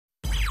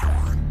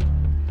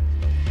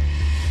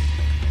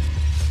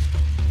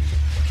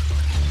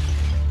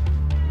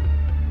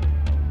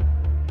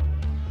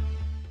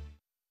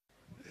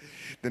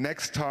The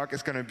next talk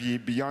is going to be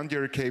Beyond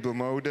Your Cable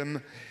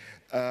Modem,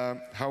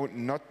 how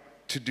not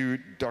to do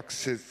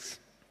DOCSIS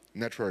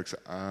networks.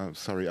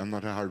 Sorry, I'm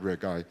not a hardware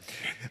guy.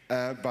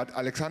 But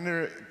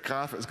Alexander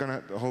Graf is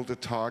going to hold a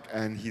talk,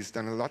 and he's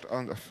done a lot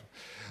on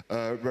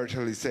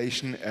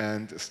virtualization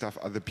and stuff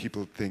other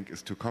people think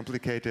is too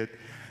complicated.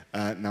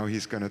 Now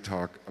he's going to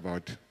talk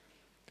about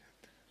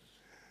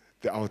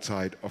the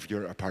outside of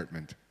your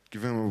apartment.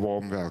 Give him a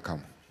warm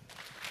welcome.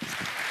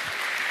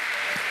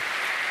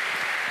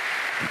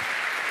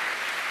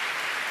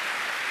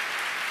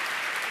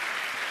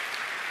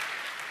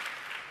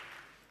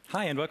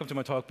 Hi, and welcome to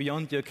my talk,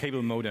 Beyond Your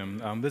Cable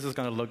Modem. This is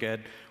going to look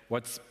at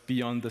what's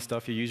beyond the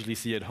stuff you usually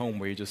see at home,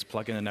 where you just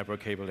plug in a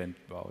network cable and,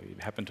 well, you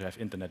happen to have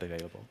internet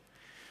available.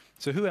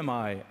 So who am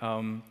I?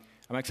 I'm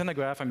Alexander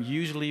Graf. I'm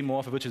usually more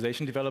of a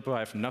virtualization developer. I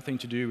have nothing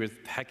to do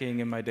with hacking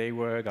in my day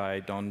work. I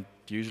don't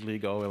usually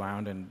go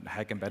around and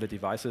hack embedded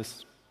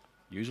devices,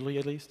 usually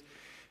at least.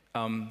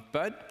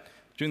 But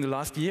during the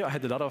last year, I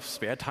had a lot of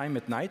spare time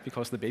at night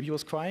because the baby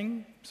was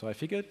crying. So I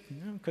figured,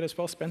 could as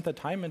well spend that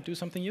time and do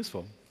something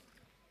useful.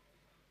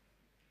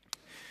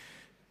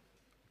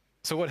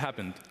 So what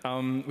happened?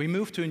 We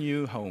moved to a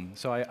new home.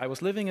 So I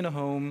was living in a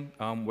home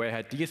where I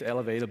had DSL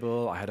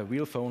available, I had a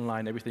real phone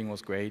line, everything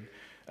was great.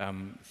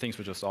 Things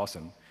were just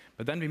awesome.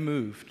 But then we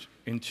moved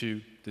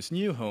into this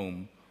new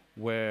home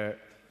where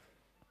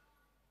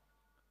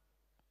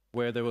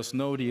there was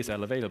no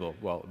DSL available.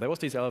 Well, there was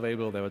DSL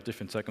available, there were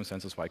different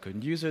circumstances why I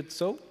couldn't use it.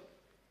 So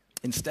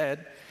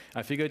instead,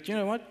 I figured, you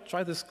know what,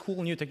 try this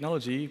cool new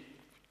technology,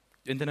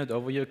 internet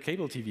over your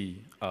cable TV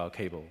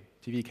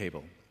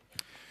cable.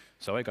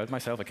 So I got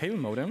myself a cable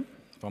modem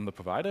from the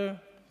provider,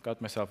 got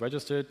myself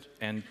registered,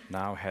 and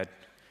now had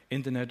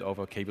internet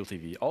over cable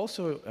TV.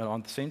 Also,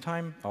 around the same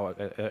time, or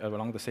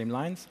along the same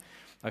lines,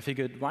 I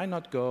figured, why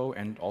not go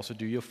and also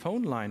do your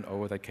phone line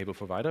over that cable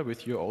provider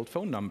with your old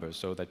phone number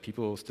so that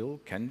people still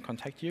can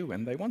contact you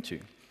when they want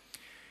to.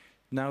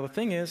 Now, the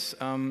thing is,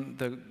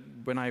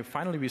 when I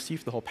finally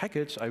received the whole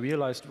package, I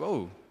realized,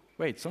 whoa,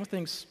 wait,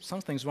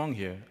 something's wrong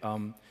here.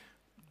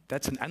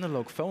 That's an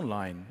analog phone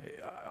line.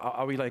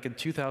 Are we like in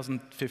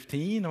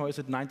 2015 or is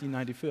it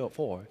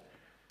 1994?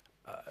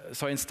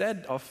 So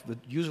instead of the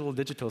usual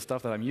digital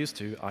stuff that I'm used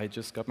to, I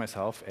just got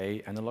myself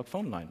an analog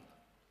phone line.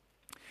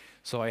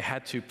 So I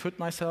had to put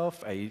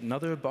myself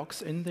another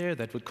box in there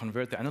that would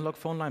convert the analog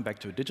phone line back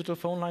to a digital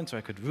phone line, so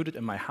I could route it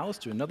in my house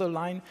to another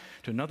line,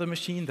 to another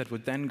machine that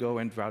would then go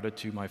and route it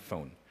to my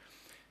phone.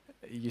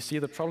 You see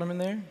the problem in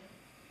there?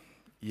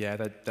 Yeah,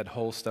 that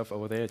whole stuff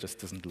over there just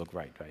doesn't look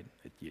right?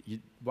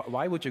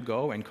 Why would you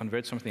go and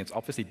convert something that's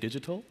obviously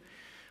digital?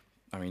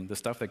 I mean, the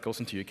stuff that goes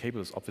into your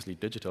cable is obviously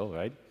digital,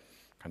 right?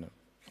 Kind of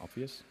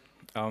obvious.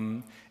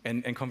 And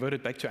convert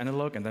it back to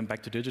analog and then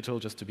back to digital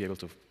just to be able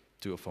to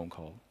do a phone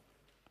call.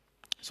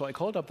 So I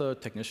called up the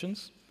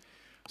technicians,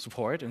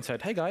 support, and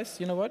said, hey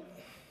guys, you know what?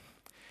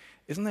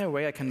 Isn't there a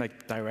way I can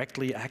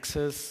directly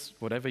access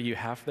whatever you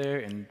have there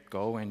and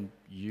go and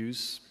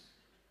use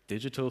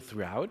digital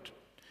throughout?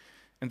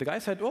 And the guy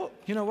said, well,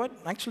 you know what?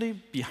 Actually,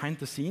 behind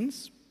the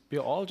scenes, we're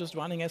all just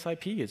running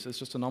SIP. It's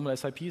just a normal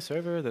SIP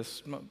server.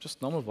 There's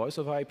just normal voice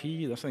over IP.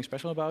 There's nothing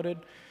special about it.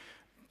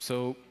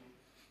 So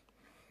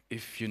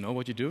if you know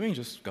what you're doing,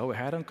 just go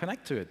ahead and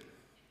connect to it.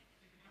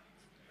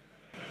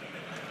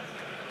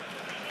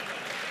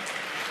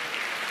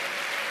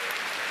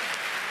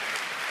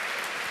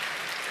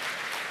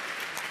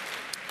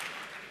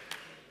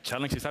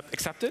 Challenge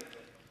accepted.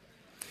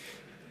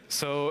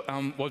 So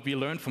what we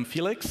learned from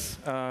Felix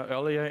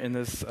earlier in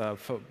this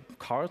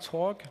car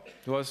talk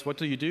was, what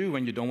do you do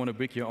when you don't want to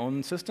brick your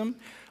own system?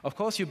 Of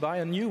course, you buy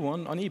a new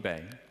one on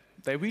eBay.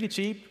 They're really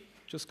cheap.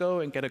 Just go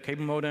and get a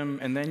cable modem,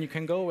 and then you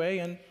can go away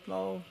and,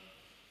 well,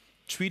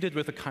 treat it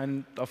with the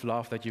kind of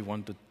love that you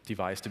want the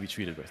device to be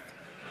treated with.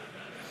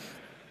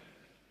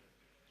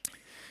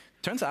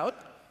 Turns out,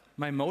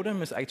 my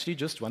modem is actually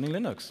just running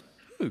Linux.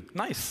 Ooh,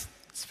 nice.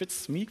 It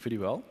fits me pretty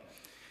well.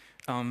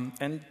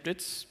 And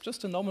it's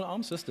just a normal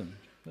ARM system.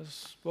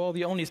 Well,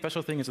 the only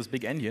special thing is this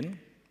big engine.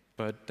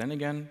 But then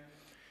again,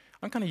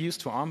 I'm kind of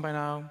used to ARM by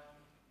now.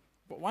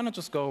 But why not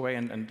just go away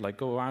and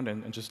go around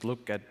and just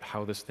look at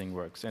how this thing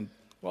works? And,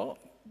 well,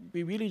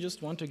 we really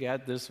just want to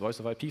get this voice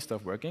of IP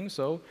stuff working.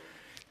 So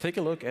take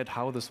a look at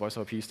how this voice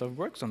of IP stuff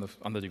works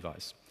on the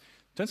device.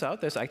 Turns out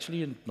there's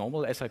actually a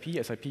normal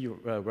SIP. SIP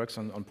works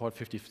on port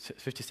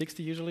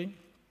 5060 usually.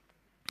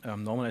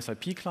 Normal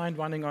SIP client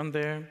running on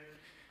there.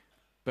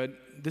 But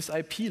this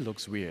IP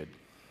looks weird.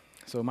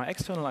 So my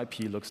external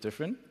IP looks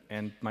different,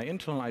 and my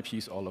internal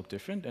IPs all look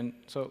different. And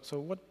so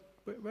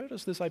where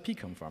does this IP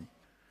come from?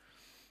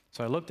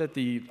 So I looked at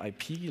the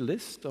IP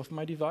list of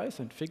my device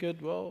and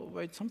figured, well,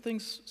 wait,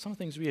 something's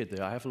weird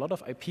there. I have a lot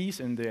of IPs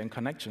in there and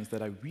connections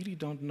that I really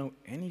don't know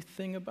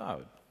anything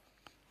about.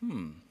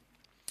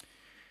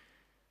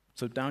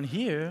 So down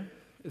here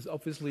is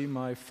obviously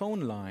my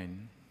phone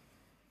line.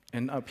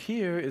 And up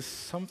here is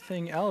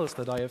something else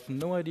that I have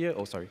no idea,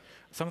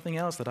 something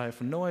else that I have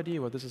no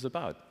idea what this is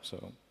about.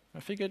 So I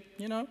figured,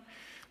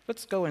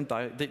 let's go and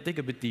dig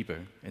a bit deeper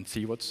and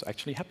see what's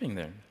actually happening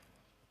there.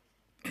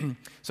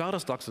 So how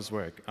does DOCSIS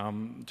work?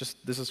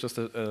 This is just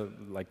a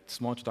like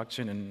small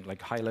introduction and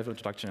like high-level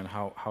introduction on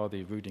how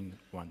the routing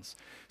runs.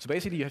 So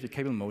basically, you have your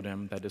cable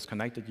modem that is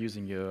connected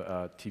using your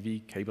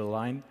TV cable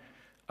line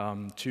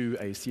to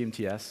a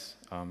CMTS,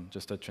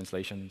 just a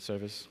translation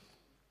service,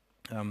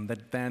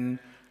 that then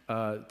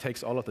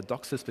takes all of the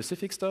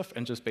DOCSIS-specific stuff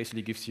and just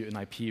basically gives you an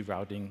IP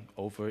routing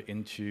over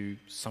into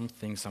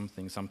something,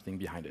 something, something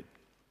behind it.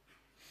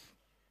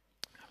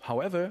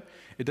 However,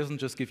 it doesn't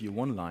just give you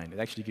one line. It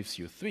actually gives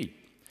you three.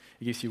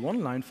 It gives you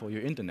one line for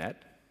your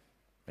internet.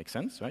 Makes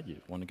sense, right? You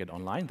want to get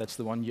online. That's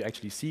the one you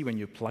actually see when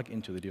you plug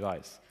into the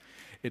device.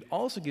 It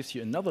also gives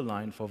you another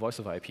line for voice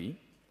over IP.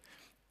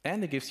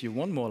 And it gives you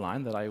one more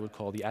line that I would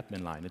call the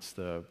admin line. It's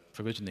the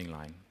provisioning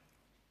line.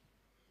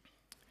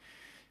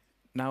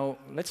 Now,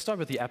 let's start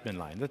with the admin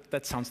line.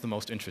 That sounds the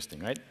most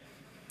interesting, right?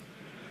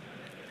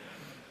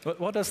 But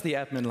what does the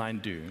admin line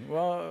do?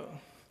 Well,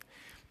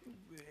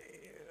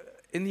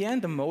 in the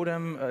end, the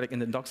modem in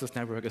the DOCSIS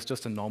network is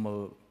just a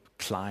normal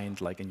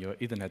client like in your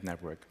Ethernet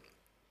network.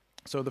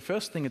 So the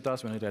first thing it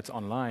does when it gets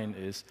online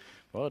is,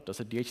 well, it does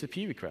a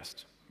DHCP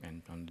request.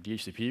 And on the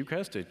DHCP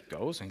request, it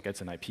goes and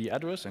gets an IP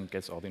address and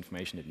gets all the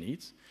information it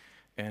needs.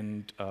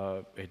 And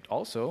it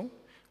also,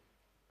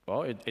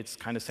 well, it's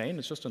kind of same.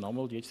 It's just a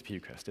normal DHCP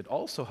request. It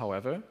also,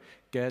 however,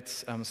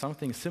 gets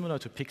something similar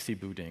to PXE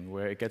booting,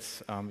 where it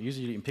gets,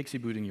 usually in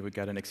PXE booting, you would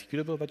get an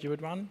executable that you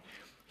would run.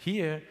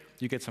 Here,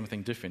 you get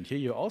something different. Here,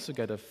 you also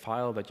get a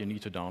file that you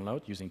need to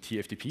download using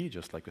TFTP,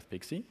 just like with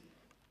PXE.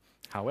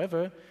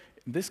 However,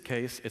 in this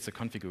case, it's a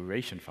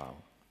configuration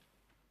file.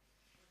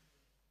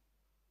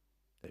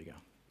 There you go.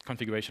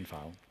 Configuration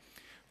file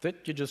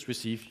that you just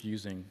received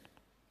using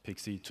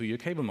PXE to your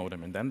cable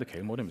modem, and then the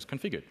cable modem is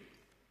configured.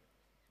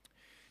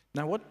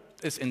 Now, what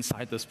is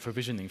inside this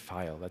provisioning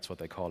file? That's what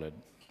they call it.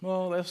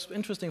 Well, there's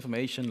interesting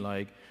information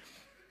like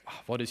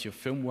what is your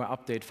firmware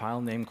update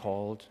file name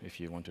called if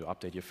you want to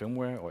update your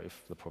firmware, or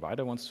if the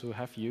provider wants to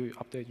have you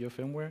update your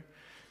firmware.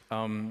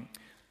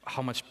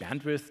 How much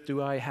bandwidth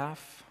do I have?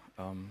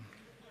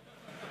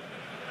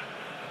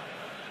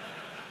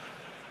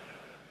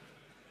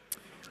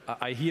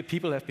 I hear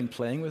people have been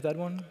playing with that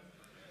one.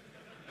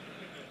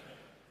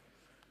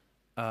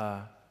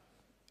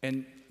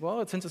 And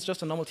well, since it's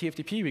just a normal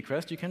TFTP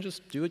request, you can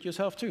just do it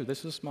yourself too.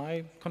 This is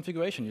my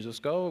configuration. You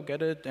just go,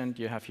 get it, and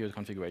you have your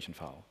configuration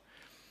file.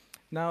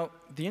 Now,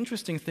 the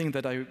interesting thing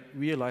that I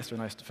realized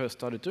when I first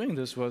started doing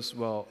this was,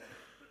 well,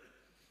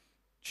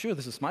 sure,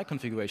 this is my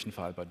configuration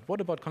file, but what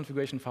about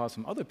configuration files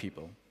from other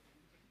people?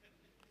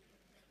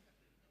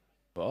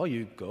 Well,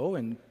 you go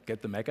and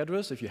get the MAC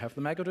address. If you have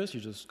the MAC address, you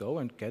just go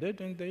and get it,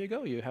 and there you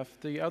go. You have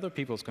the other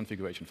people's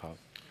configuration file.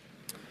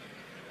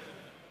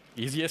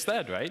 Easy as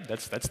that, right?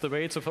 That's the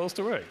way it's supposed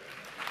to work.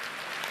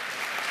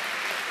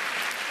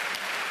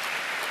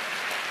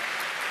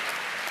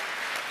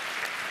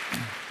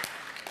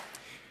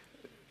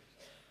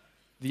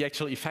 The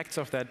actual effects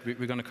of that,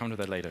 we're going to come to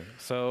that later.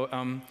 So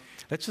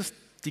let's just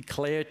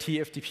declare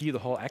TFTP, the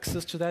whole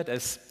access to that,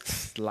 as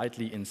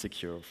slightly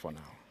insecure for now.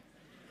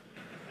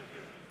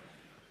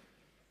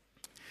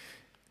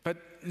 But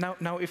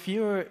now if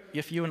you're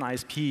an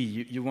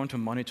ISP, you want to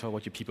monitor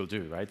what your people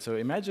do, right? So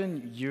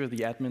imagine you're the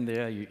admin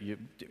there.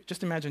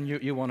 Just imagine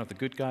you're one of the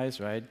good guys,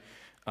 right?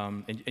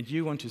 And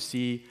you want to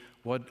see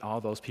what are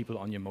those people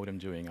on your modem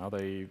doing? Are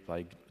they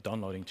like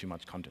downloading too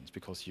much content?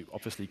 Because you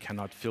obviously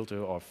cannot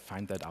filter or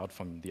find that out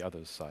from the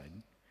other side.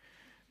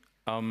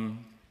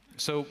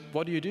 So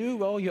what do?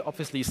 Well, you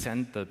obviously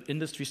send the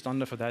industry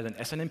standard for that, an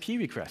SNMP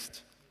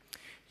request,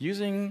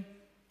 using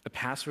a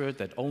password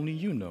that only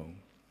you know.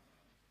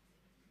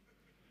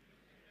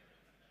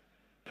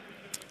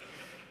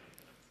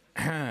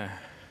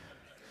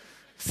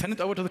 Send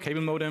it over to the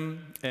cable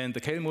modem, and the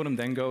cable modem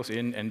then goes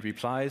in and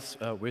replies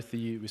with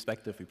the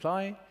respective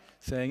reply,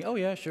 saying, oh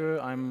yeah, sure,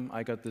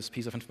 I got this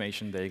piece of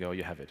information, there you go,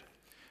 you have it.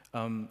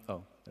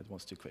 Oh, that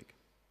was too quick.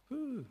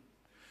 Woo.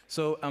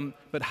 So,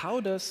 but how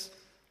does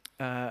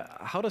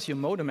your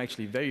modem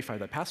actually verify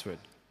that password?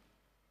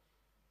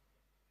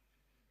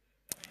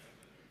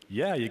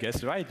 Yeah, you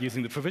guessed right,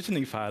 using the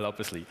provisioning file,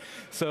 obviously.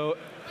 So,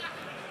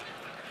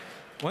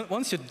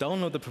 once you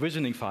download the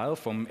provisioning file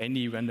from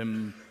any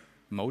random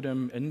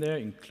modem in there,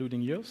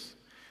 including yours,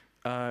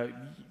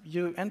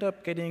 you end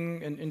up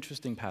getting an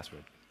interesting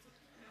password.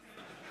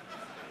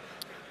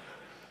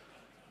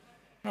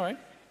 All right.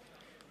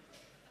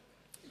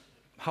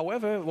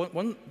 However,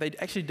 they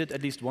actually did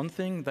at least one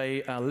thing.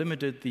 They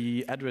limited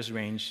the address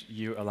range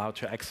you're allowed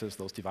to access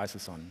those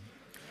devices on.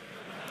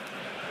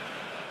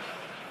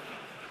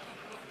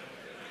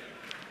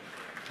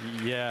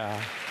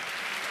 Yeah.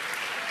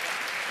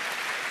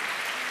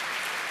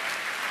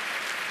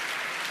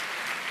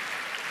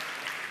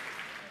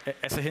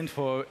 As a hint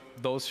for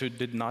those who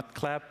did not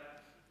clap,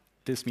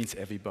 this means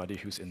everybody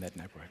who's in that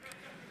network.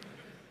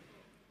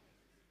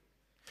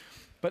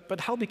 But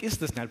how big is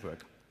this network?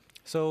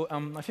 So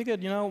I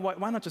figured,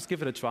 why not just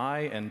give it a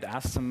try and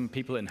ask some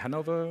people in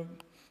Hanover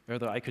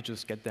whether I could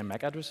just get their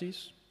MAC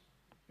addresses?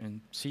 and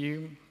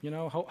see,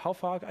 how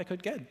far I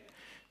could get.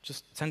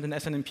 Just send an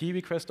SNMP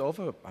request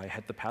over. I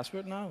had the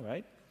password now,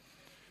 right?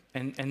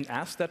 And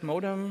ask that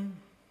modem,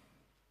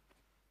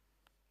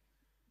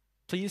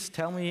 please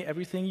tell me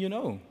everything you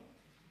know.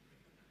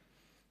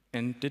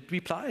 And it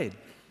replied.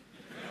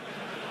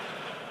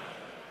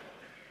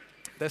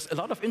 There's a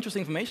lot of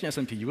interesting information in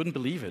SNMP, you wouldn't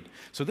believe it.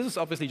 So this is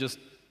obviously just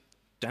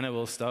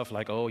general stuff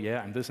like, oh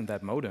yeah, I'm this and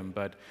that modem,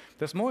 but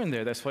there's more in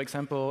there. There's, for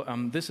example,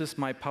 this is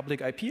my public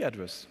IP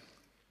address,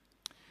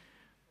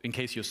 in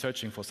case you're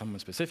searching for someone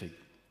specific.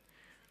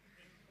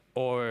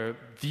 Or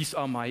these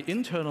are my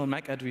internal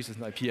MAC addresses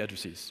and IP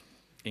addresses,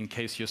 in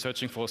case you're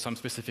searching for some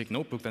specific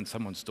notebook that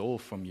someone stole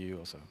from you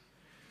or so.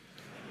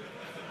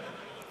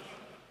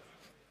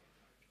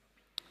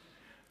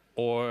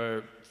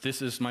 Or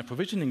this is my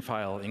provisioning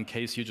file, in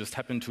case you just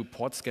happen to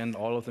port scan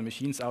all of the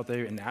machines out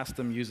there and ask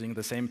them using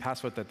the same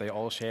password that they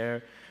all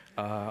share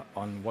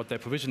on what their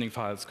provisioning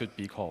files could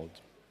be called.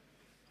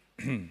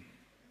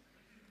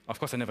 Of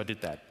course, I never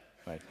did that,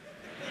 right?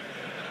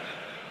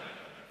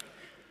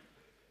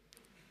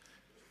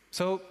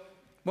 So,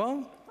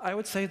 well, I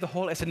would say the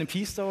whole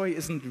SNMP story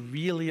isn't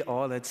really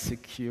all that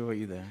secure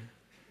either.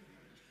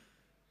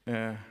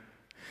 Yeah.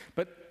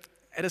 But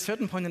at a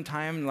certain point in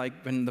time, like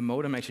when the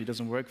modem actually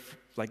doesn't work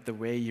like the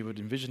way you would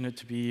envision it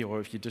to be, or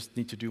if you just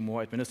need to do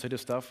more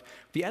administrative stuff,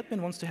 the admin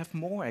wants to have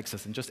more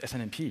access than just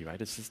SNMP, right?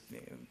 It's just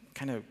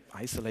kind of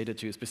isolated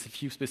to a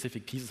few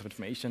specific pieces of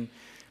information.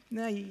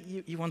 Nah,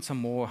 you want some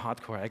more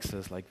hardcore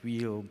access, like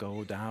we'll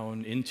go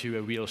down into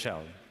a real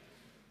shell.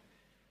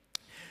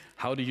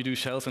 How do you do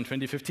shells in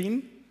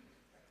 2015?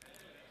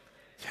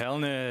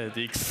 Telnet,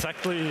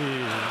 exactly.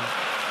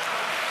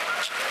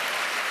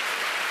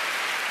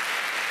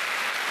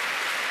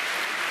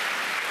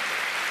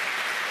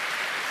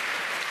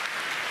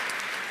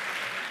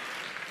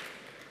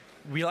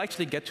 We'll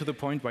actually get to the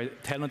point why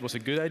Telnet was a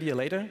good idea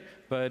later,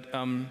 but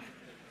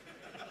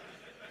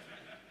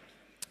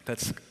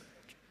that's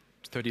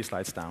 30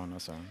 slides down or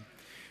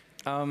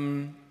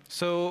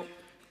so.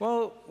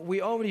 Well,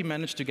 we already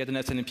managed to get an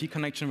SNMP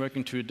connection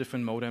working to a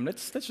different modem.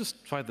 Let's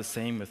just try the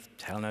same with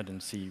Telnet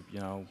and see,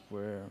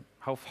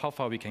 how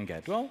far we can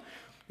get. Well,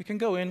 we can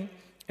go in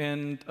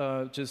and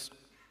just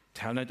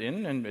Telnet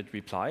in, and it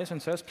replies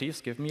and says, please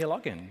give me a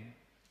login.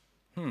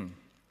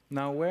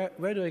 Now,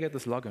 where do I get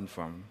this login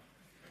from?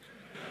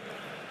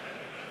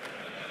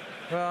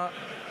 Well,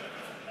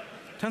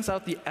 turns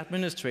out the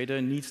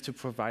administrator needs to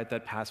provide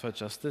that password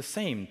just the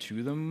same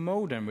to the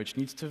modem, which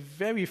needs to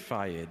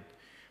verify it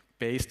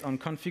based on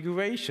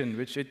configuration,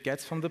 which it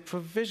gets from the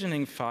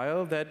provisioning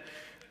file that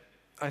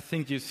I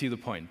think you see the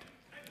point.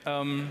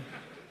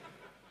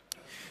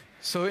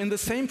 So in the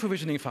same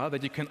provisioning file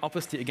that you can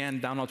obviously, again,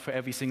 download for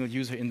every single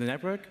user in the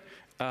network,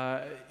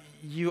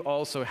 you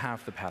also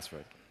have the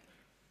password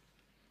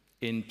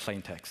in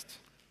plain text.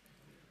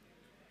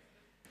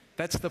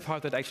 That's the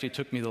part that actually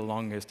took me the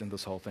longest in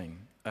this whole thing.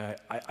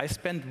 I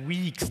spent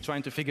weeks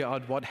trying to figure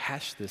out what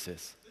hash this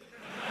is.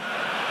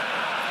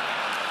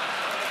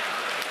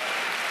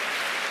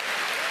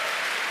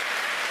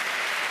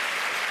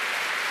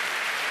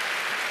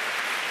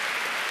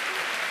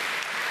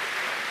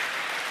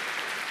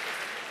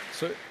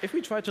 So if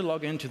we try to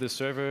log into the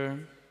server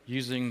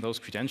using those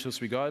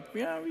credentials we got,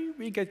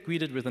 we get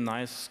greeted with a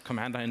nice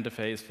command line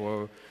interface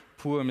for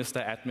poor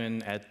Mr.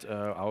 Admin at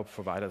our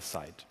provider's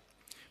site.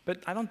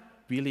 But I don't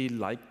really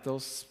like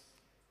those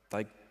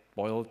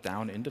boiled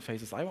down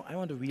interfaces. I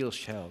want a real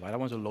shell, right? I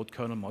want to load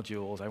kernel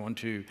modules. I want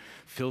to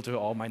filter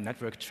all my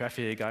network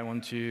traffic. I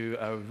want to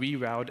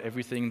reroute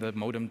everything the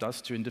modem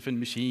does to a different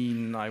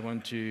machine. I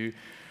want to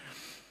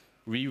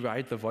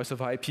rewrite the voice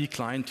over IP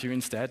client to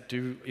instead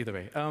do either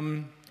way.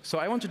 So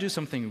I want to do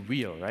something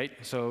real, right?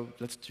 So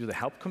let's do the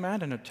help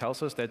command, and it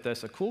tells us that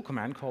there's a cool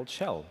command called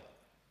shell.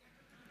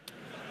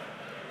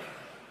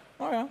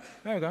 Oh yeah,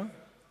 there we go.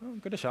 Oh,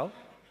 got a shell.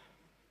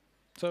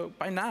 So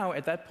by now,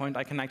 at that point,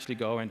 I can actually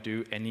go and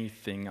do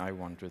anything I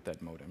want with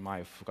that modem.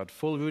 I've got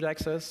full root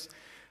access.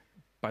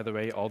 By the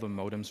way, all the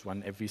modems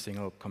run every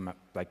single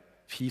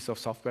piece of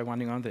software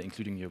running on there,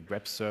 including your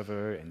web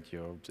server and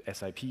your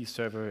SIP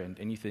server and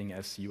anything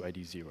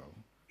SUID 0,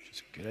 which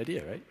is a good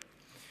idea, right?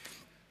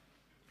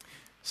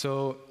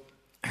 So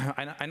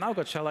I now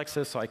got shell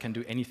access, so I can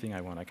do anything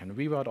I want. I can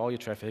reroute all your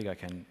traffic.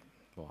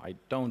 I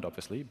don't,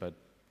 obviously, but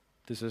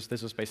this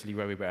is basically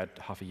where we were at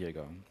half a year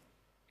ago.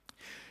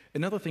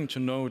 Another thing to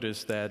note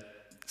is that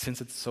since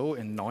it's so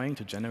annoying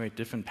to generate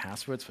different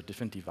passwords for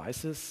different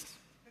devices,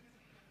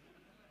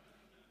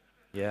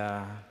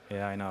 yeah,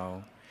 I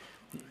know.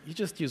 You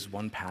just use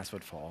one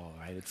password for all,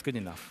 right? It's good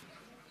enough.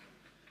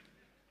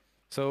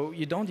 So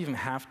you don't even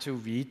have to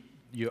read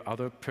your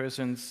other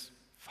person's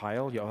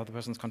file, your other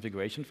person's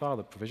configuration file,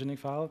 the provisioning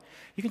file.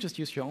 You can just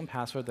use your own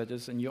password that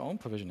is in your own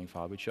provisioning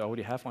file, which you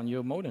already have on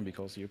your modem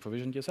because you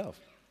provisioned yourself.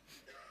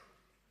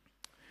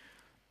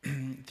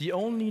 The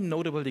only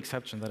notable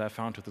exception that I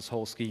found to this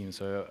whole scheme,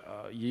 so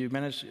you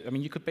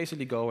could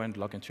basically go and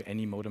log into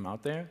any modem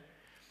out there,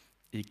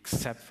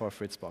 except for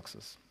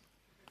Fritzboxes.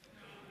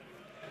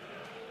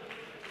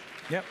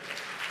 Yep.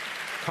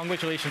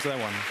 Congratulations to that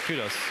one.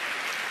 Kudos.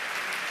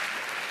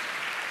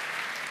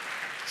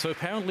 So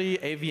apparently,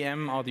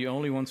 AVM are the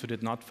only ones who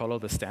did not follow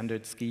the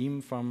standard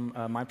scheme from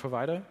my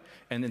provider,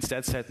 and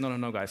instead said, no, no,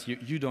 no, guys,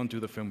 you don't do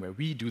the firmware.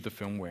 We do the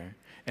firmware.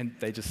 And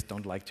they just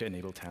don't like to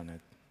enable Telnet.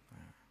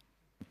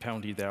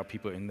 Apparently, there are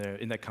people in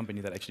that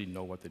company that actually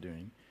know what they're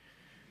doing.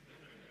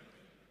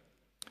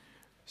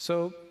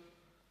 So,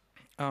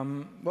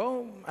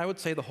 well, I would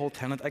say the whole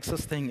Telnet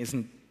access thing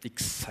isn't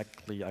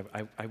exactly,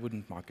 I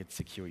wouldn't mark it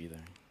secure either.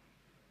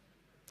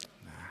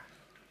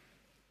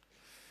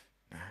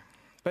 Nah.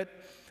 But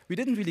we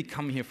didn't really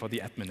come here for the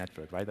admin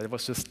network, right? It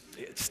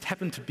just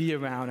happened to be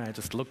around, and I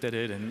just looked at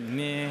it, and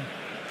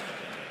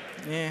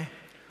nah.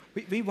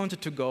 We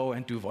wanted to go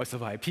and do voice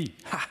over IP.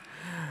 Ha!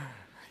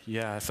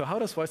 Yeah, so how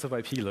does voice over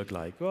IP look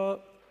like?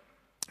 Well,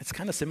 it's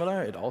kind of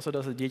similar. It also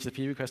does a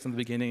DHCP request in the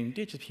beginning.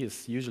 DHCP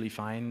is usually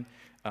fine.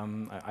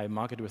 I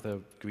mark it with a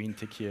green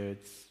tick here.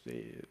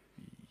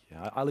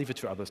 Yeah, I'll leave it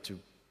to others to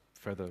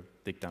further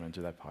dig down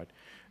into that part.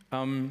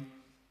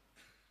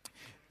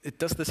 It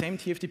does the same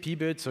TFTP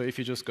bit, so if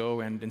you just go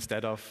and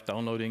instead of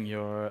downloading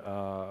your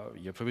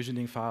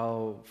provisioning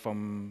file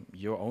from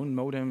your own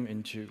modem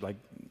into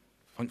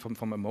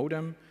from a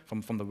modem,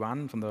 from the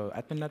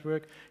admin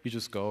network, you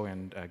just go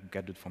and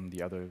get it from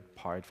the other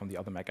part, from the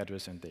other MAC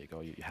address, and there you go,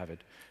 you have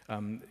it.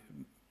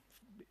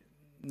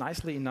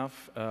 Nicely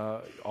enough,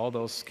 all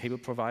those cable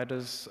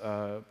providers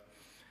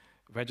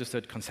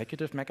registered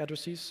consecutive MAC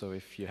addresses, so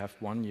if you have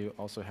one, you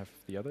also have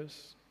the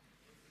others.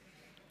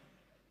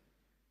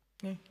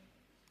 Yeah.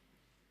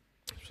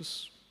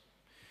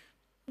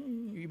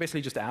 You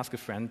basically just ask a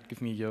friend,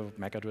 give me your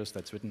MAC address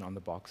that's written on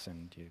the box,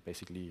 and you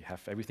basically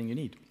have everything you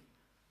need.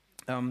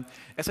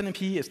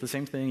 SNMP is the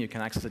same thing. You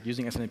can access it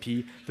using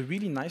SNMP. The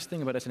really nice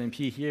thing about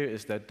SNMP here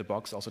is that the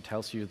box also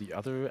tells you the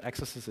other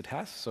accesses it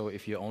has. So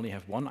if you only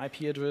have one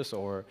IP address,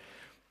 or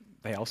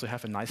they also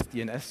have a nice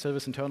DNS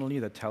service internally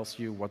that tells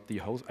you what the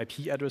host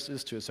IP address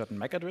is to a certain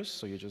MAC address.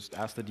 So you just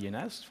ask the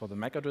DNS for the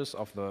MAC address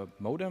of the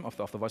modem, of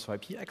the voice over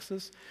IP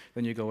access.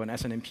 Then you go in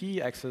SNMP,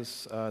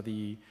 access go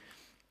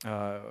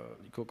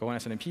on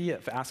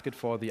SNMP, ask it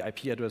for the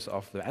IP address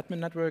of the admin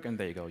network, and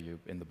there you go, you're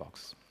in the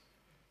box.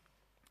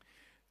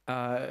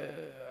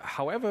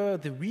 However,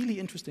 the really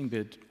interesting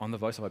bit on the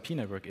voice over IP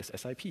network is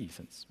SIP,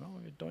 since, well,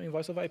 we're doing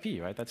voice over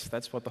IP, right?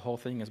 That's what the whole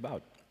thing is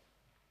about.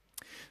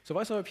 So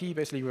voice over IP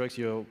basically works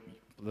the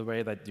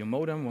way that your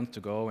modem wants to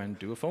go and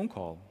do a phone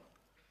call.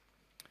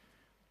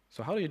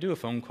 So how do you do a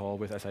phone call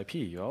with SIP?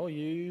 Well,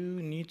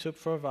 you need to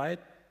provide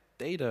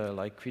data,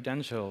 like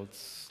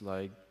credentials,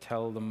 like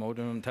tell the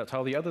modem,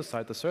 tell the other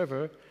side, the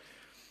server,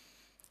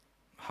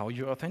 how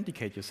you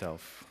authenticate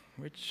yourself,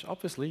 which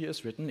obviously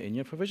is written in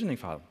your provisioning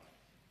file.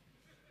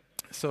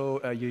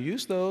 So you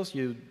use those,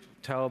 you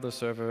tell the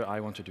server, I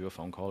want to do a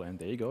phone call, and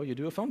there you go, you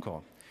do a phone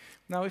call.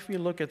 Now, if we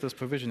look at this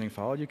provisioning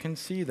file, you can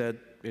see that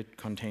it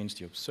contains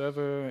your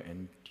server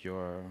and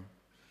your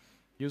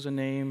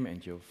username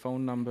and your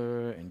phone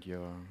number and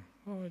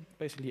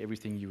basically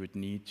everything you would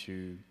need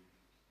to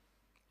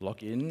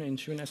log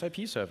into an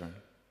SIP server.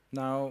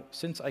 Now,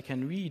 since I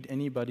can read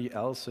anybody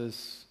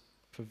else's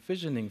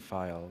provisioning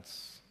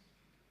files,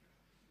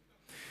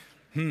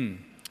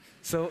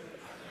 So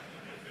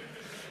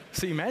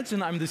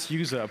imagine I'm this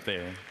user up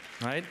there,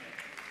 right?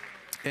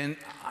 And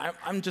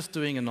I'm just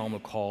doing a normal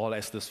call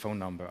as this phone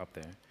number up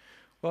there.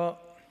 Well,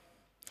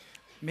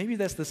 maybe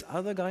there's this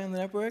other guy on the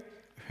network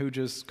who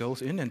just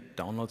goes in and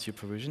downloads your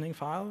provisioning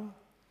file,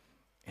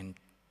 and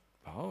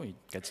well, he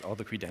gets all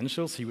the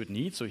credentials he would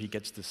need, so he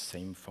gets the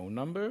same phone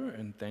number,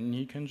 and then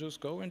he can just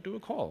go and do a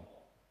call.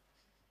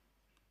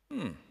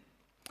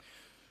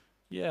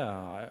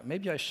 Yeah,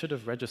 maybe I should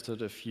have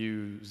registered a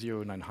few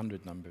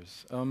 0900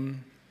 numbers.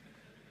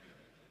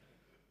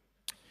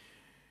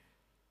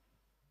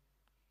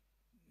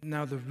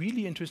 Now, the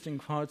really interesting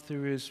part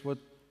there is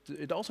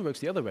it also works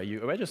the other way. You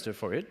register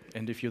for it,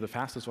 and if you're the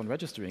fastest one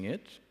registering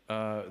it,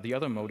 the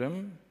other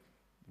modem,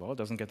 well,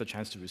 doesn't get the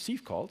chance to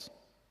receive calls,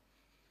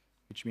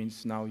 which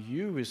means now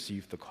you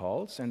receive the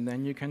calls, and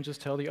then you can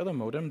just tell the other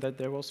modem that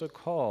there was a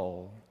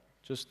call,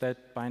 just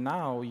that by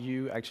now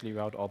you actually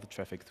route all the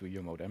traffic through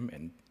your modem,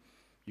 and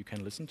you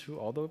can listen to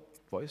all the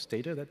voice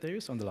data that there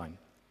is on the line.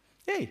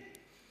 Yay!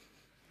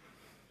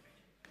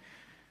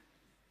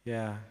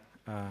 Yeah.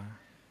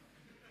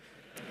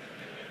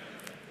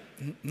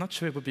 Not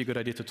sure it would be a good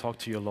idea to talk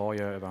to your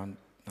lawyer about,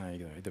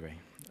 either way.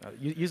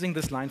 Using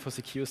this line for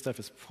secure stuff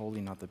is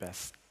probably not the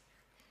best.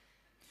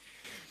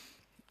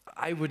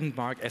 I wouldn't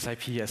mark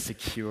SIP as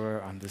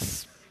secure on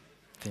this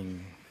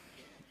thing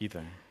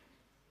either.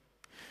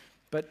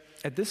 But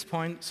at this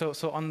point, so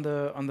on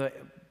the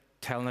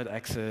Telnet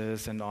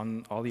access and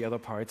on all the other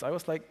parts, I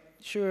was like,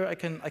 sure, I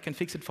can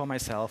fix it for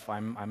myself.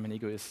 I'm an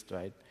egoist,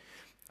 right?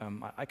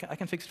 I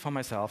can fix it for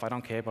myself. I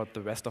don't care about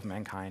the rest of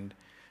mankind.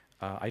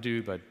 I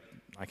do, but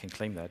I can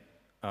claim that.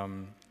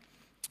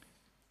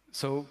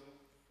 So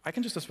I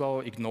can just as well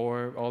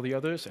ignore all the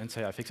others and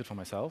say I fix it for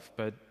myself.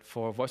 But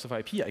for voice over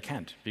IP, I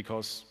can't,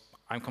 because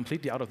I'm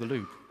completely out of the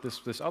loop.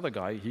 This other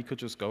guy, he could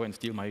just go and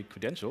steal my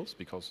credentials,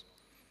 because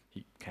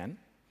he can.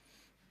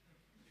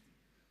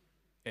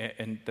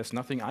 and there's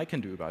nothing I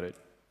can do about it.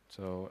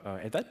 So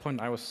at that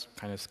point, I was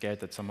kind of scared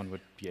that someone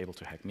would be able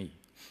to hack me.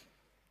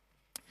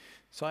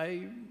 So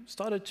I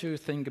started to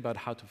think about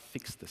how to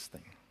fix this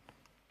thing.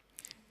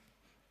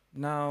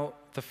 Now,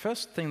 the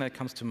first thing that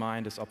comes to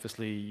mind is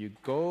obviously you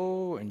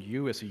go and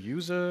you as a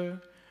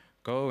user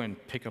go and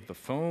pick up the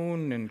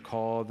phone and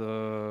call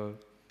the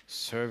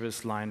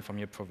service line from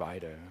your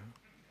provider.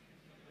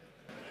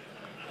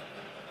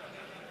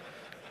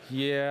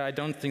 Yeah, I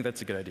don't think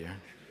that's a good idea.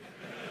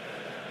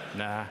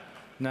 Nah,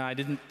 I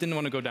didn't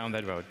want to go down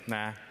that road.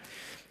 Nah.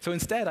 So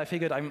instead, I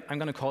figured I'm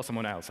going to call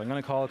someone else. I'm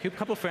going to call a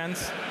couple of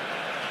friends.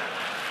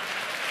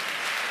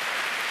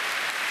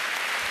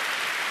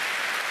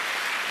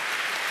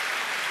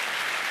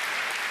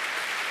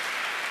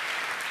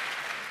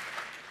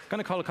 Going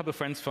to call a couple of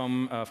friends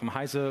from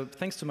Heise.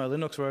 Thanks to my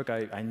Linux work,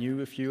 I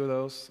knew a few of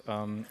those.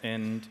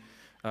 And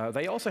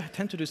they also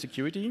tend to do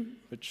security,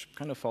 which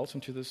kind of falls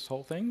into this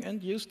whole thing,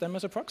 and use them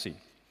as a proxy.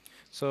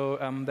 So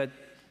that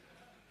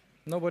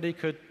nobody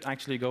could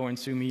actually go and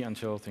sue me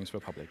until things were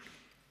public.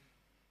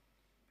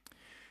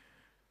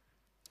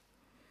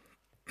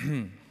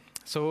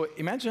 So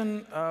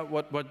imagine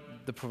what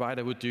the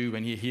provider would do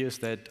when he hears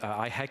that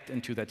I hacked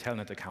into their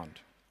Telnet account.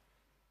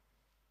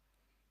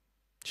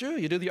 Sure,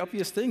 you do the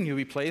obvious thing. You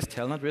replace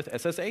Telnet with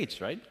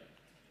SSH, right?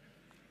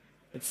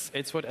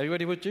 It's what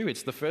everybody would do.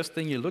 It's the first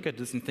thing you look at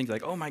this and think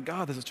like, oh my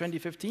God, this is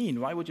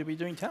 2015. Why would you be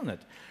doing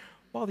Telnet?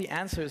 Well, the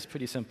answer is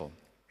pretty simple.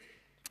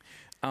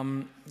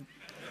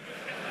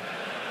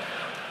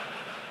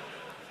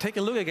 Take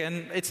a look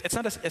again. It's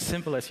not as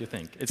simple as you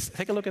think.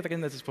 Take a look at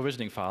again at this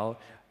provisioning file.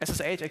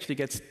 SSH actually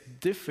gets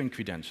different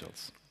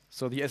credentials.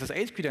 So the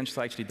SSH credentials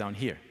are actually down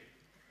here.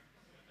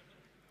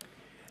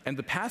 And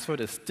the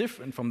password is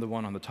different from the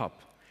one on the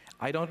top.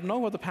 I don't know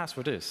what the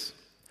password is,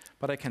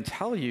 but I can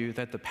tell you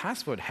that the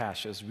password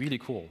hash is really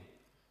cool.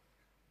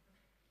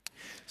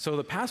 So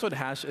the password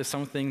hash is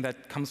something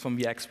that comes from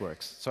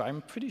VxWorks. So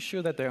I'm pretty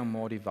sure that there are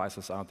more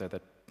devices out there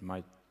that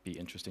might be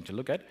interesting to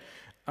look at.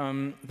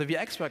 The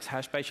VxWorks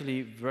hash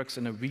basically works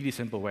in a really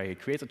simple way.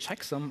 It creates a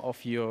checksum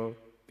of your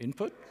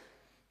input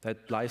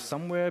that lies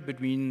somewhere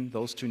between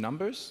those two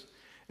numbers,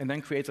 and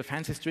then creates a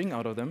fancy string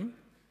out of them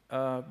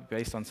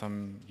based on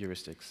some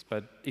heuristics.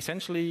 But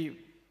essentially,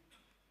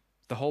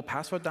 the whole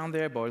password down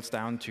there boils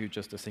down to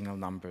just a single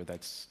number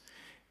that's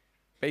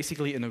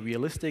basically, in a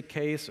realistic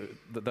case,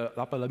 the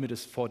upper limit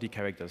is 40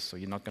 characters, so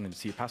you're not going to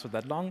see a password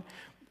that long.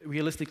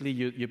 Realistically,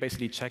 you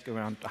basically check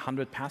around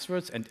 100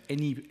 passwords, and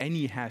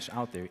any hash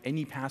out there,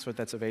 any password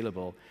that's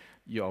available,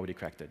 you already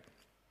cracked it.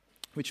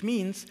 Which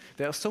means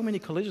there are so many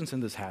collisions in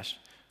this hash,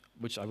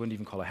 which I wouldn't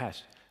even call a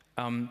hash,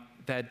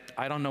 that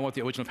I don't know what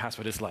the original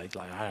password is like.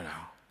 I don't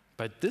know.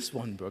 But this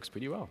one works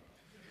pretty well.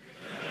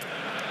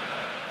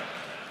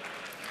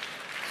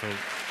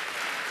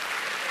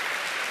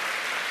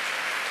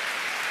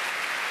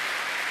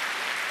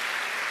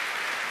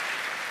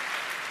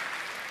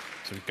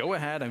 So we go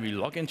ahead and we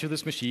log into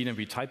this machine and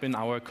we type in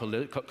our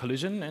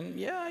collision, and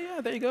yeah,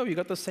 there you go. You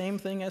got the same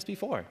thing as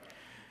before.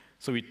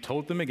 So we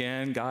told them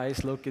again,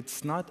 guys, look,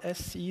 it's not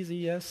as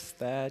easy as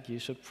that. You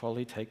should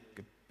probably take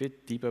a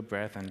bit deeper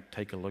breath and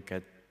take a look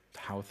at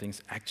how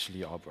things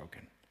actually are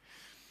broken.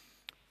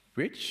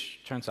 Which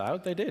turns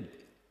out they did.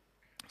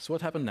 So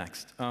what happened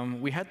next?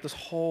 We had this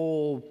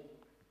whole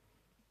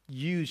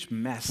huge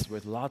mess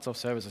with lots of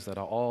services that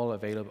are all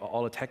available,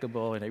 all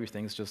attackable, and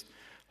everything's just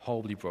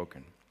horribly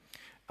broken.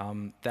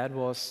 That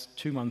was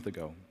 2 months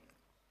ago.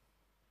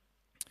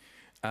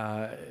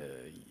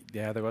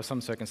 Yeah, there were some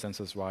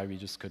circumstances why we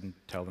just couldn't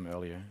tell them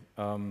earlier.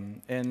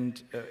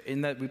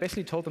 In that, we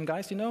basically told them,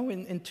 guys, you know,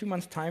 in 2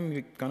 months' time,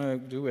 we're going to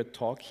do a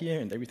talk here,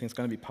 and everything's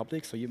going to be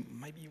public, so you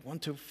maybe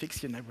want to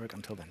fix your network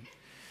until then.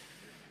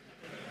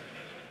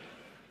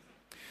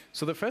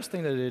 So the first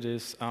thing they did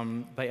is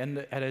they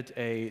added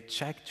a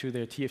check to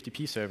their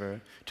TFTP server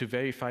to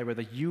verify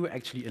whether you were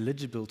actually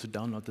eligible to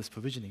download this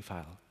provisioning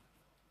file.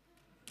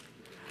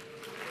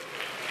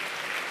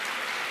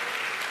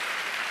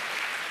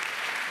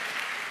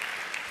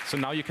 So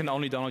now you can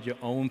only download your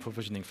own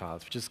provisioning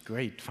files, which is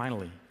great,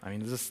 finally. I mean,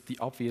 this is the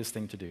obvious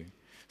thing to do.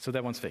 So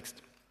that one's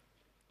fixed.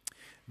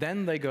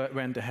 Then they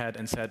went ahead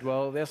and said,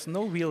 well, there's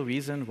no real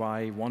reason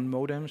why one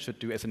modem should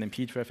do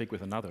SNMP traffic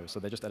with another. So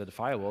they just added a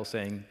firewall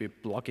saying we're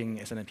blocking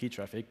SNMP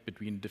traffic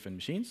between different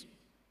machines.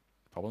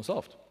 Problem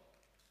solved.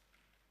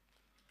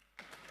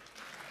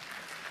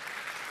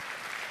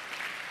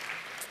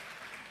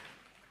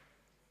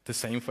 The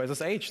same for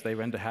SSH. They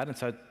went ahead and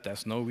said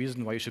there's no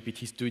reason why you should be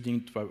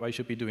doing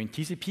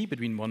TCP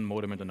between one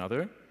modem and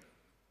another.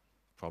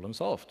 Problem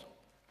solved.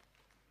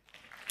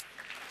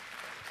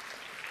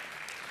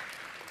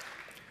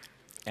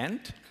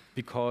 And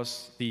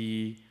because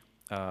the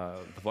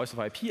voice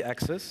over IP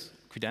access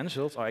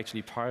credentials are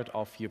actually part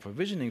of your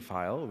provisioning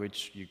file,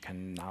 which you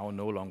can now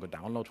no longer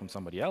download from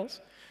somebody else,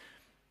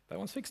 that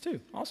one's fixed too.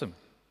 Awesome.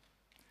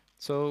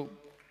 So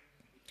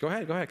go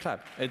ahead,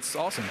 clap. It's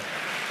awesome.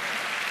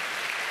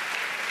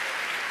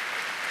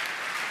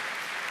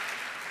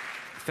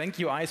 Thank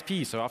you,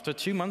 ISP. So after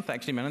 2 months, I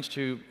actually managed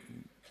to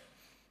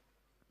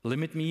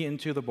limit me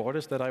into the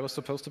borders that I was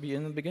supposed to be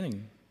in the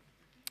beginning.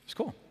 It's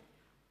cool.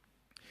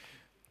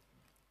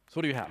 So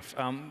what do you have?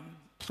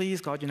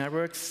 Please guard your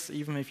networks.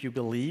 Even if you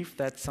believe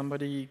that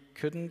somebody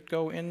couldn't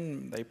go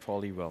in, they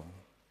probably will.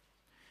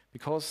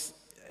 Because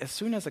as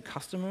soon as a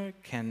customer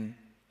can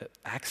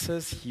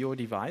access your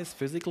device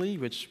physically,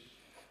 which,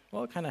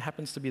 well, kind of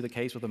happens to be the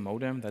case with a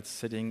modem that's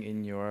sitting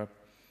in your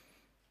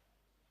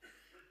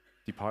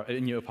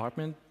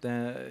apartment,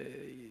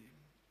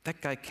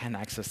 that guy can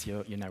access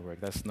your network.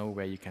 There's no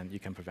way you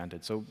can prevent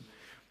it. So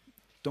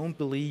don't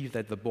believe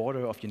that the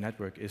border of your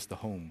network is the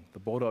home. The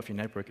border of your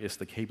network is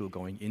the cable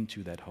going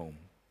into that home.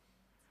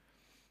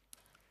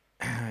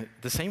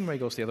 The same way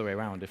goes the other way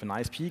around. If an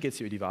ISP gets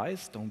your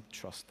device, don't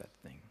trust that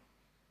thing.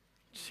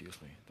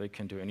 Seriously, they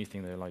can do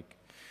anything they like,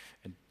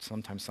 and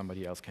sometimes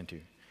somebody else can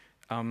too.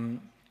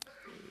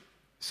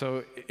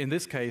 So in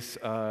this case,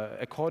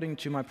 according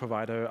to my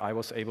provider, I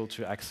was able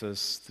to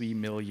access 3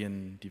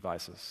 million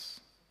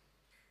devices.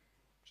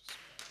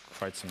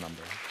 Quite some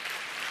number.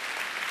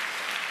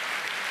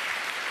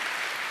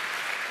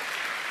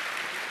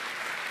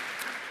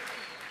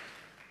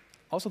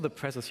 Also, the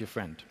press is your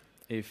friend.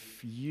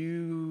 If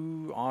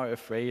you are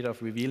afraid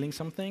of revealing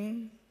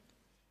something,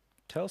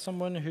 tell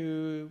someone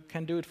who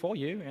can do it for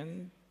you,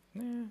 and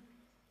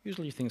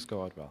usually things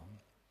go out well.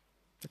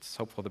 Let's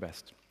hope for the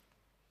best.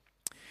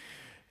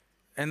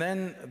 And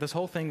then this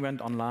whole thing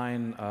went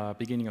online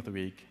beginning of the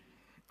week,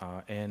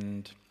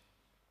 and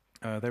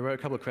there were a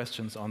couple of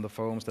questions on the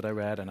forums that I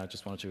read, and I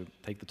just wanted to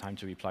take the time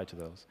to reply to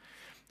those.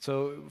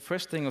 So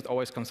first thing that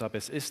always comes up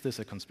is this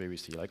a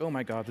conspiracy? Like, oh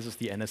my God, this is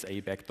the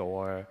NSA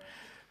backdoor.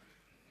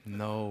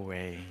 No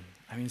way.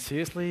 I mean,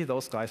 seriously,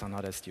 those guys are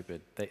not as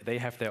stupid. They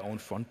have their own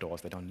front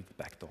doors. They don't need the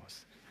back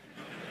doors.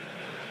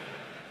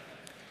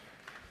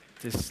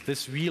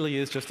 This really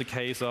is just a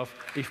case of,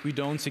 if we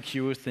don't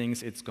secure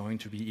things, it's going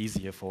to be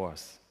easier for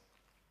us.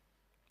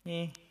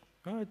 Well,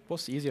 it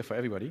was easier for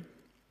everybody,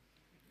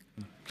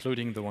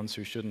 including the ones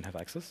who shouldn't have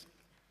access.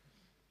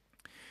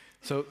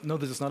 So no,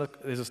 this is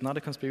not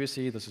a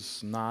conspiracy. This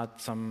is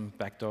not some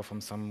backdoor from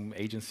some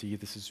agency.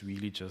 This is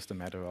really just a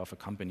matter of a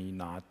company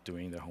not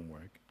doing their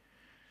homework.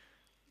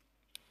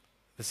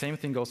 The same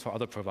thing goes for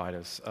other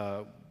providers.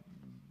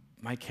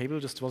 My cable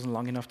just wasn't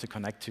long enough to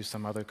connect to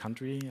some other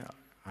country.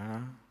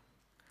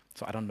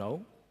 So I don't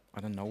know.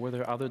 I don't know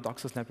whether other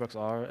DOCSIS networks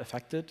are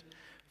affected.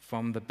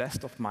 From the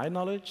best of my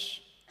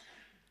knowledge,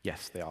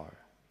 yes, they are.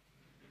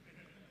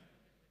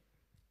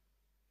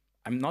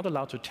 I'm not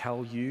allowed to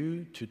tell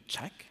you to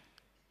check,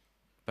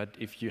 but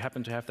if you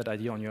happen to have that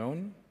idea on your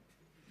own,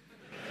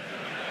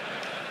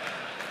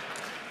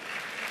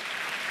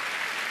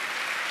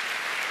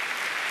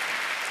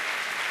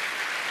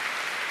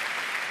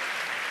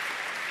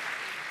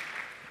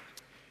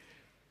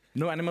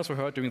 no animals were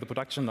hurt during the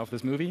production of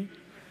this movie.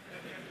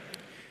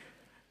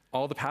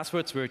 All the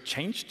passwords were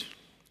changed.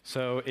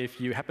 So if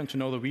you happen to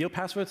know the real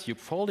passwords, you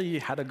probably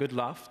had a good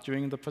laugh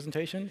during the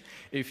presentation.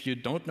 If you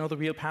don't know the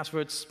real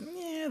passwords,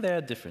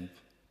 they're different.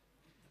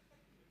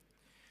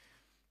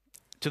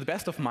 To the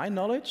best of my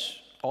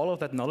knowledge, all of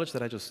that knowledge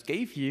that I just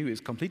gave you is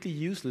completely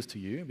useless to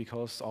you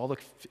because all the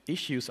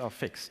issues are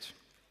fixed.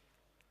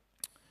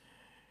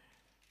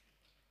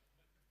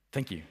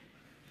 Thank you.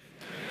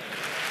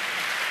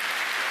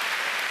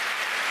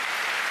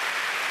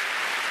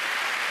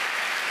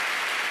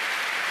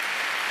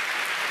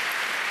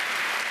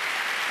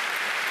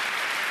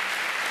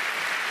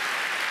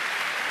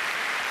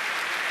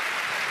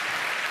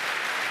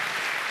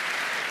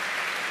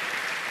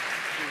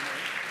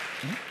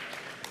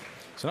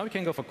 So now we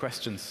can go for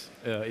questions,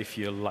 if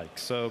you like.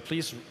 So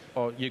please,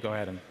 or you go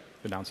ahead and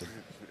announce it.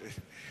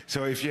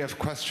 So if you have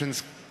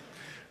questions,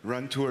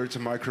 run towards a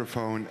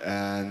microphone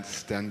and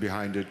stand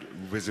behind it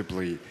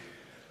visibly.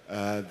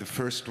 The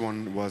first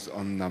one was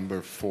on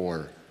number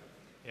 4.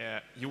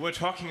 Yeah, you were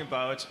talking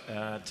about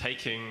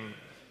taking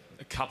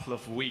a couple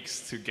of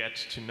weeks to get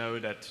to know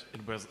that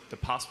the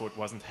password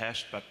wasn't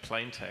hashed but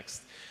plain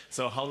text.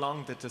 So how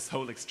long did this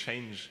whole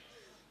exchange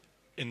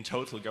in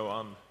total go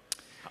on?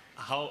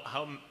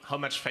 How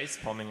much face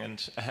palming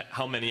and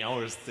how many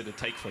hours did it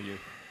take for you?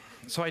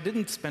 So I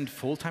didn't spend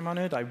full time on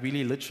it. I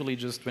really literally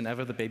just,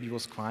 whenever the baby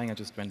was crying, I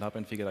just went up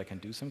and figured I can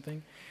do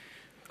something.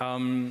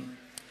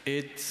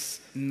 It's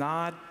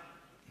not...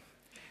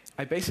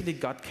 I basically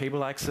got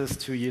cable access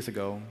 2 years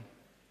ago.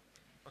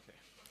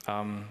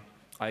 Okay.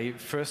 I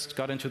first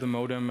got into the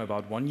modem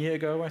about 1 year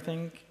ago, I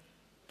think.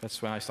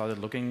 That's when I started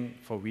looking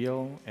for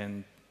real,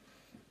 and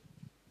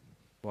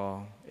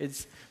well,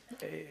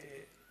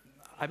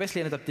 I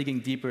basically ended up digging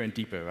deeper and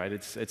deeper, right?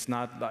 It's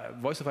not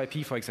voice of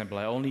IP, for example.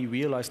 I only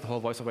realized the whole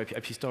voice of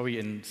IP story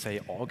in,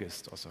 say,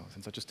 August or so,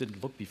 since I just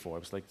didn't look before. I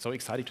was like so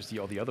excited to see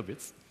all the other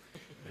bits.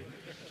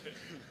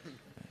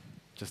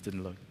 Just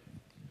didn't look.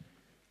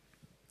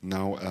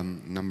 Now,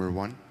 number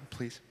 1,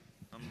 please.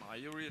 Are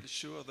you really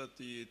sure that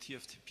the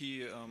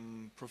TFTP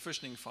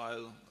provisioning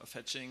file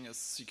fetching is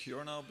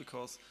secure now?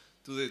 Because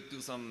do they do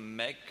some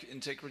MAC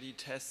integrity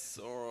tests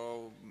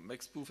or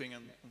MAC spoofing?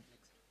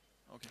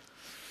 Okay.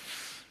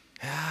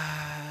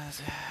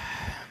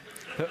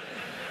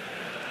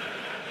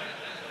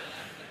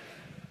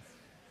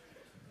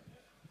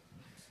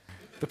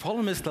 The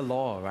problem is the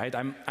law, right?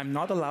 I'm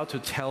not allowed to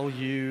tell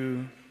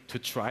you to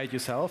try it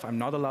yourself. I'm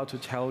not allowed to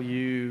tell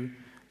you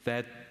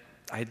that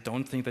I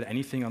don't think that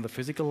anything on the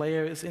physical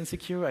layer is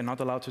insecure. I'm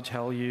not allowed to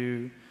tell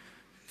you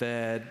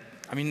that,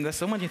 I mean, there's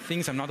so many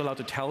things I'm not allowed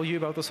to tell you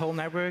about this whole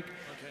network.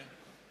 Okay.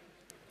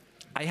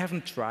 I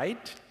haven't tried.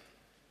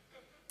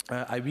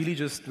 I really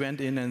just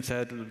went in and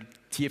said,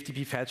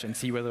 TFTP fetch and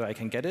see whether I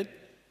can get it.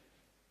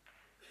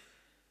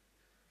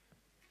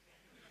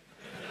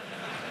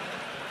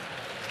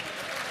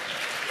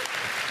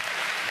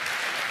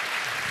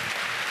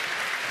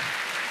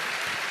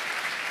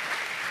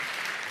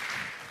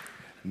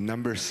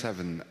 Number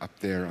 7 up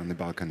there on the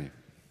balcony.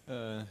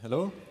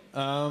 Hello.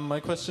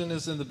 My question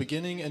is, in the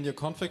beginning in your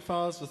config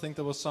files, I think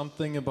there was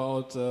something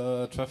about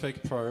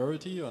traffic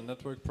priority or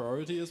network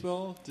priority as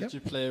well. Did you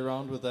play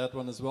around with that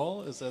one as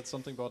well? Is that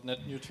something about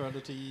net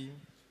neutrality,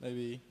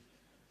 maybe?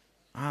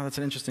 That's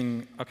an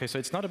interesting. Okay, so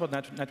it's not about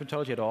net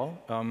neutrality at all.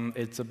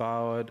 It's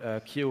about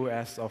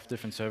QoS of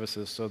different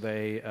services. So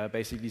they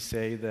basically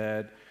say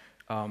that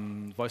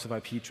voice over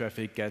IP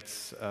traffic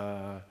gets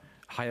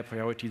higher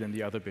priority than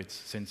the other bits,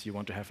 since you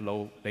want to have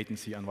low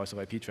latency on voice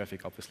over IP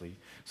traffic, obviously.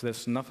 So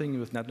there's nothing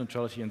with net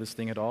neutrality in this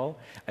thing at all.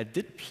 I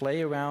did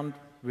play around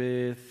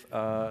with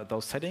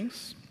those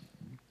settings,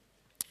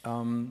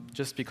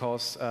 just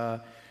because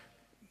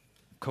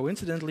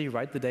coincidentally,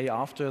 right the day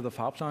after the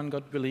Fahrplan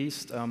got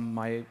released,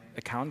 my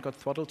account got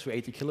throttled to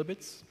 80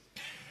 kilobits.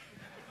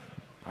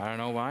 I don't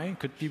know why.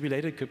 Could be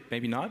related, could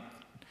maybe not.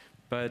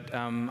 But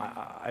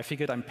I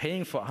figured I'm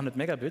paying for 100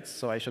 megabits,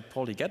 so I should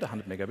probably get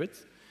 100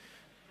 megabits.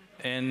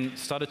 And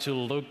started to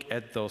look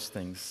at those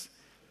things.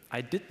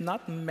 I did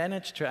not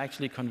manage to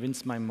actually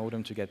convince my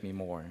modem to get me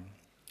more.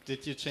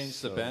 Did you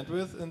change the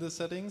bandwidth in the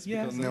settings?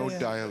 Yeah. No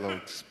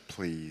dialogues,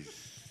 please.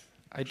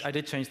 I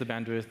did change the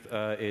bandwidth.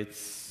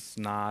 It's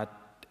not.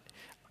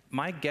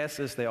 My guess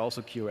is they're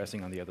also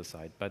QoSing on the other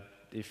side. But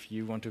if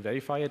you want to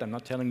verify it, I'm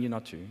not telling you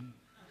not to.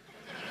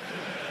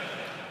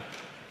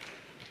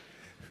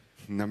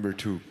 Number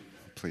 2.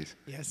 Please.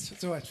 Yes,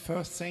 so at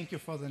first, thank you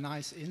for the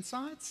nice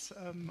insights.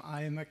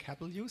 I am a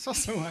Cabal user,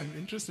 so I'm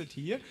interested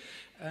here.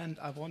 And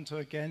I want to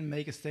again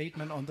make a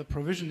statement on the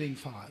provisioning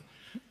file.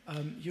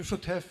 You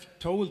should have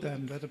told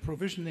them that a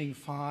provisioning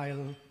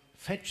file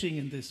fetching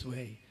in this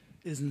way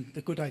isn't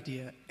a good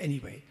idea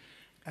anyway.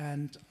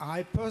 And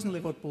I personally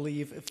would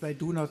believe if they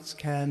do not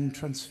can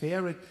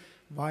transfer it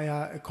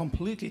via a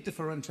completely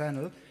different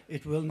channel,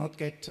 it will not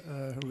get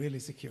really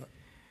secure.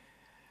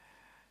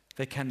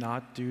 They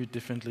cannot do it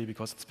differently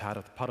because it's part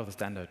of the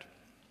standard.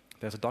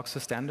 There's a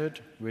DOCSIS standard,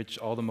 which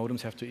all the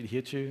modems have to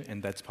adhere to,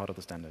 and that's part of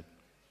the standard.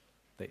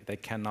 They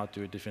cannot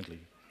do it differently.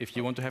 If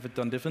you want to have it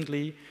done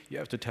differently, you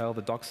have to tell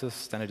the DOCSIS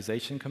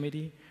Standardization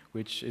Committee,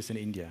 which is in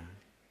India.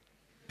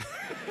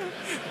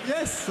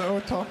 Yes, so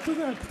talk to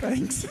them.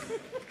 Thanks.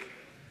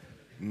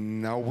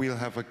 Now we'll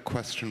have a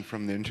question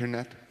from the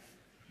internet.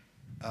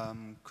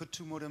 Could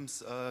two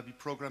modems be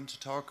programmed to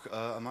talk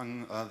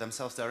among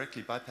themselves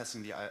directly,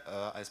 bypassing the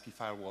ISP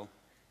firewall?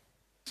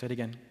 Say it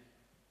again.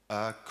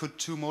 Could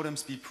two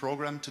modems be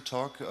programmed to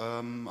talk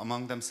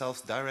among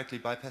themselves directly,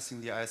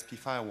 bypassing the ISP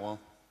firewall?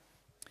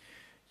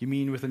 You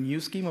mean with the new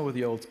scheme or with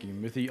the old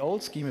scheme? With the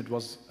old scheme, it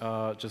was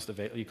just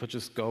available. You could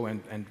just go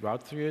and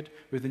route through it.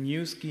 With the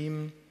new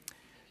scheme,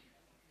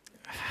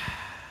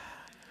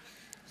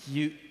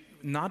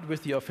 not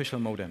with the official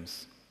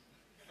modems.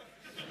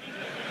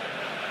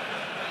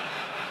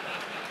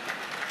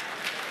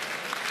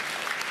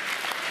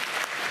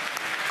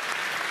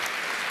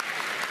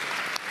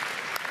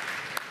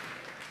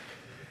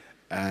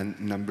 And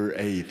number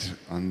 8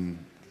 on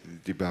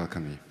the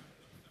balcony.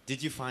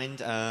 Did you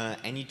find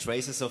any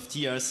traces of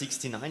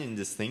TR69 in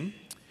this thing?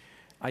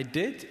 I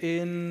did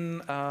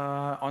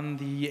on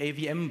the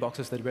AVM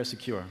boxes that were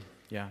secure,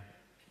 yeah.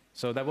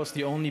 So that was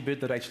the only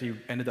bit that actually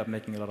ended up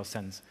making a lot of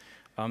sense.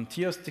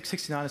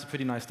 TR69 is a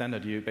pretty nice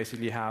standard. You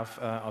basically have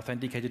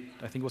authenticated,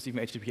 I think it was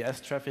even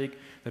HTTPS traffic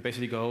that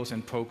basically goes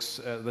and pokes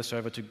the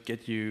server to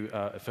get you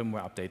a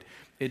firmware update.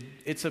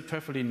 It's a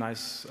perfectly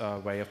nice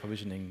way of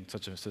provisioning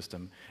such a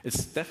system.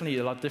 It's definitely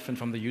a lot different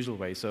from the usual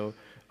way. So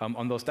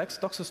on those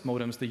DOCSIS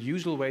modems, the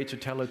usual way to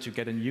tell it to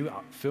get a new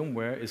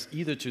firmware is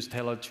either to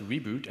tell it to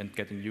reboot and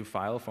get a new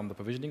file from the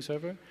provisioning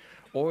server,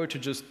 or to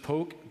just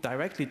poke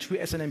directly to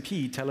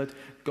SNMP, tell it,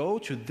 go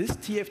to this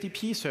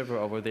TFTP server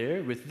over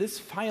there with this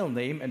file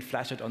name and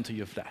flash it onto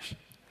your flash.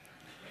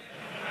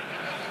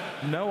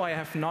 No, I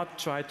have not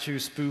tried to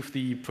spoof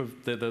the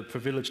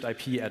privileged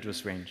IP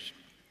address range.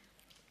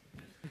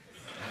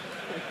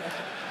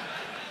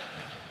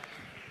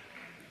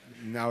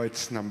 Now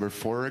it's number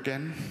 4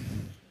 again.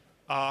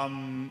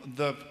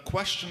 The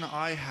question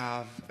I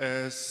have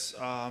is,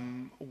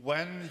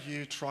 when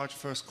you tried to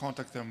first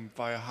contact them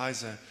via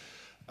Heise,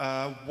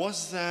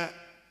 was there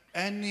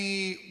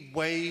any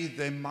way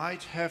they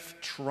might have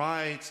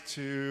tried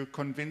to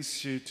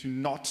convince you to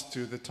not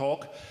do the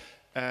talk?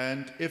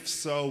 And if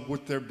so,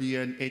 would there be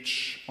an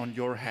itch on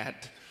your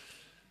head?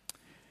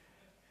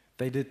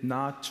 They did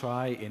not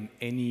try in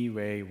any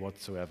way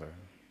whatsoever.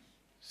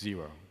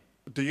 Zero.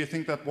 Do you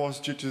think that was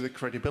due to the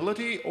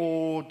credibility,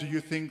 or do you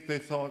think they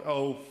thought,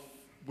 oh,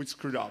 we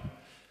screwed up?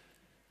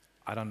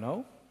 I don't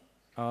know.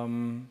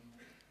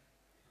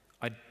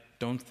 I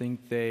don't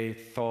think they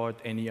thought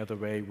any other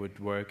way would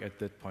work at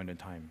that point in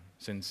time.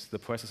 Since the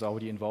press is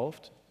already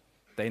involved,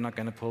 they're not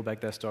going to pull back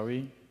their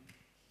story.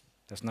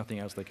 There's nothing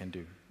else they can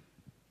do.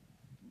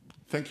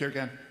 Thank you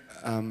again.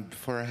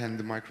 Before I hand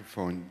the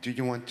microphone, do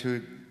you want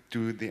to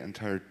do the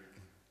entire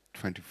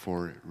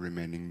 24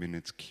 remaining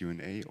minutes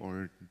Q&A,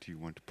 or do you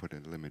want to put a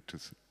limit to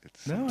it?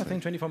 No, I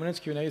think 24 minutes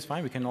Q&A is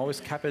fine. We can always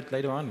cap it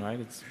later on, right?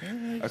 It's,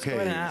 just go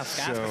ahead and ask.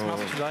 Ask as much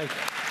as you like.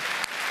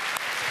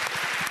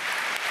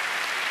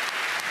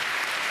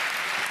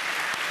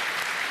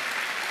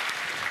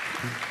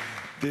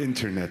 The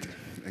internet,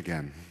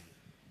 again.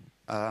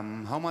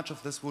 How much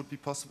of this would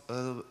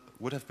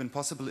have been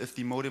possible if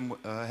the modem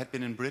had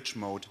been in bridge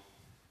mode?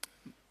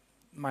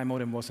 My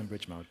modem was in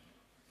bridge mode.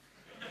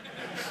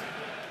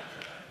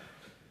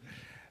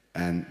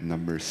 And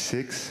number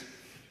 6.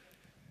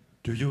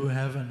 Do you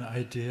have an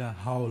idea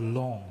how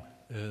long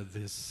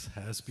this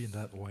has been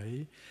that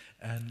way?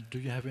 And do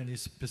you have any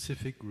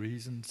specific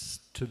reasons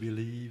to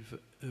believe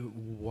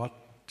what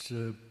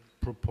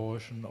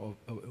proportion of,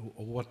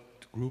 or what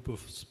group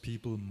of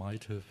people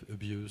might have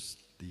abused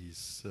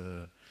these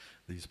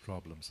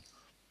problems?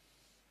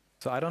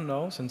 So I don't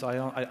know, since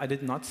I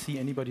did not see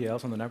anybody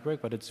else on the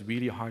network, but it's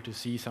really hard to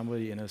see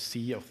somebody in a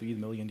sea of 3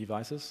 million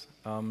devices.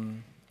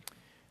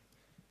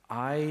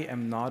 I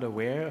am not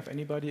aware of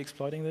anybody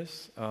exploiting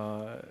this,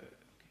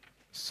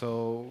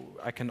 so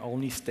I can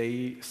only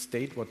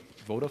state what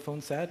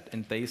Vodafone said,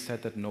 and they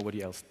said that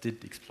nobody else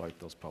did exploit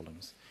those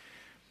problems.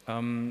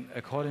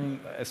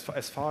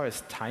 As far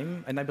as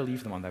time, and I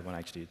believe them on that one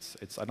actually,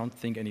 I don't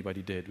think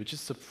anybody did, which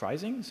is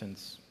surprising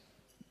since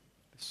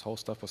this whole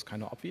stuff was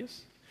kind of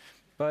obvious.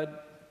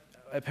 But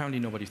apparently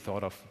nobody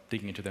thought of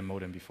digging into their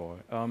modem before.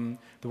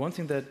 The one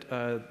thing that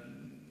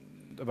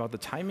about the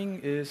timing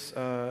is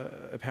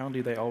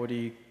apparently they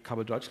already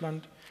covered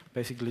Deutschland,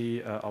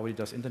 basically already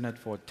does internet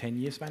for 10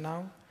 years by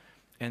now,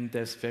 and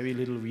there's very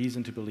little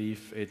reason to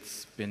believe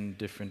it's been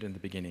different in the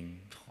beginning.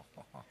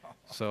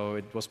 So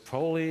it was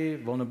probably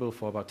vulnerable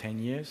for about 10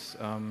 years.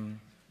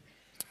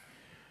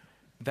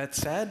 That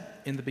said,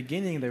 in the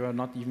beginning they were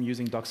not even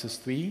using DOCSIS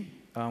 3,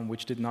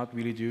 which did not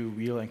really do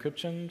real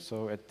encryption,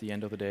 so at the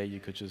end of the day you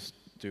could just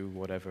do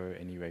whatever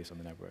anyways on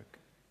the network.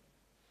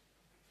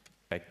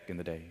 Back in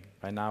the day.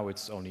 By now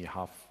it's only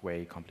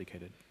halfway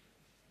complicated.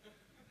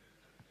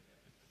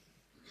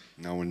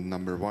 Now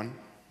number 1.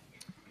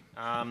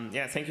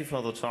 Yeah, thank you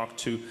for the talk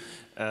too.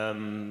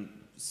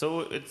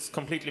 So it's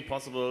completely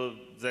possible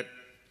that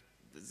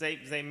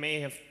they may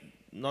have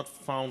not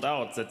found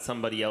out that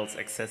somebody else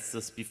accessed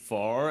this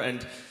before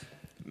and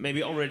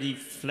maybe already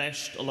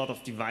flashed a lot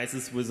of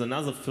devices with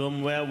another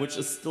firmware which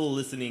is still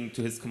listening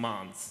to his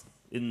commands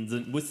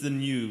with the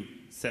new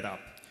setup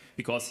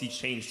because he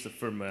changed the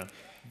firmware.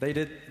 They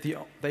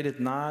did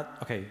not.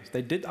 Okay,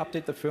 they did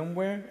update the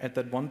firmware at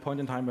that one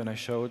point in time when I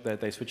showed that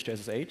they switched to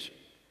SSH.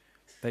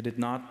 They did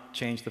not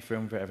change the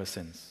firmware ever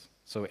since.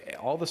 So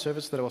all the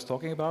services that I was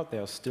talking about, they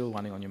are still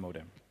running on your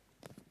modem.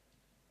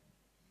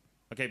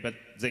 Okay, but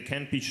they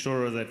can't be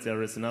sure that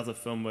there is another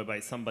firmware by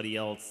somebody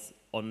else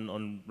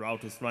on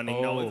routers running.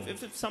 Oh. Now,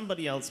 if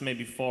somebody else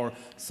maybe before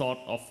thought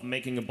of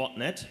making a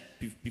botnet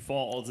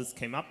before all this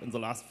came up in the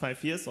last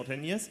 5 years or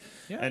 10 years,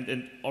 yeah.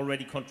 and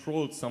already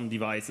controlled some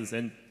devices,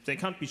 and they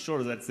can't be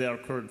sure that their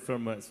current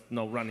firmware is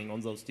now running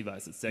on those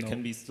devices. There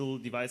can be still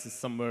devices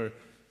somewhere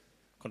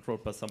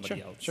controlled by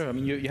somebody else. Sure, I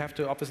mean, you have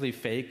to obviously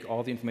fake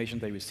all the information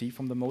they receive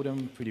from the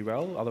modem pretty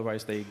well,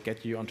 otherwise they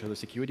get you onto the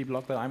security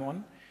block that I'm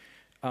on.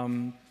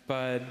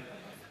 But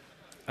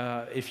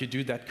if you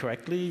do that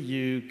correctly,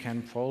 you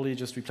can probably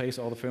just replace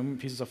all the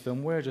pieces of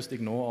firmware, just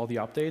ignore all the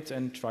updates,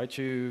 and try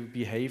to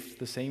behave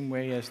the same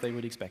way as they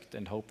would expect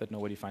and hope that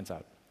nobody finds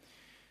out.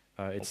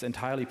 It's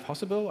entirely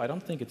possible. I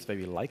don't think it's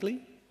very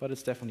likely, but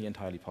it's definitely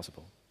entirely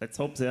possible. Let's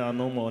hope there are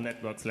no more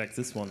networks like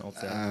this one out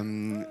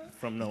there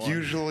from now on.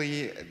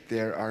 Usually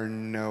there are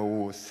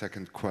no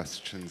second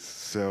questions,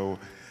 so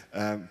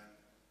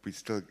we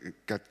still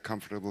got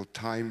comfortable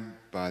time,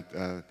 but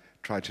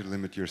try to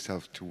limit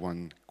yourself to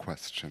one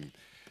question.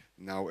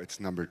 Now it's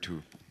number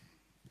 2.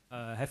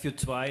 Have you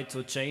tried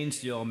to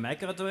change your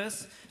MAC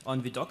address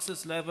on the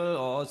DOCSIS level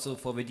or also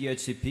for the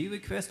DHCP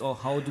request, or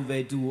how do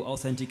they do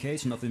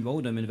authentication of the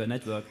modem in the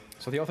network?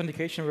 So the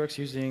authentication works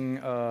using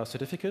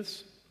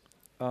certificates.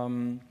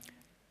 I'm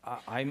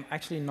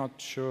actually not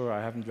sure,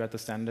 I haven't read the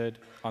standard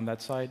on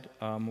that side,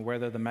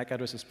 whether the MAC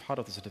address is part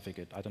of the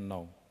certificate. I don't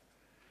know.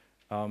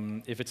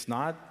 If it's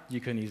not, you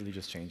can easily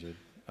just change it.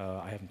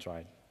 I haven't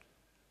tried.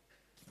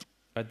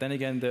 But then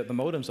again, the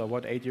modems are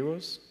what,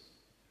 €8?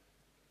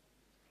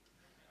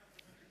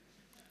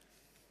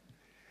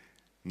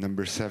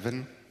 Number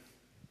 7.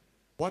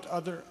 What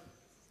other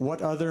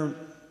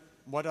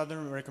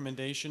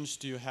recommendations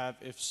do you have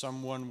if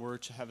someone were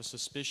to have a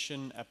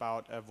suspicion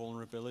about a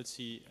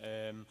vulnerability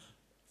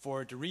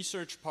for the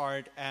research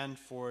part and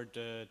for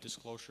the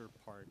disclosure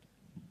part?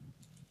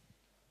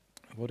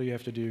 What do you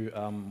have to do?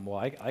 Well,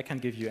 I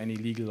can't give you any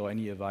legal or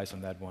any advice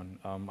on that one.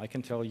 I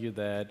can tell you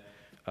that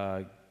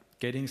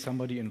getting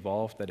somebody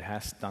involved that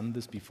has done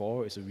this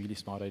before is a really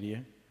smart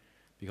idea,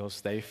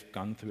 because they've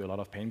gone through a lot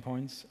of pain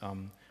points.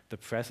 The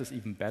press is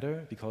even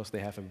better because they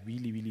have a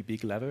really, really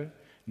big lever.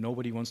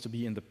 Nobody wants to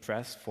be in the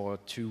press for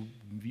 2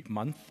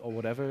 months or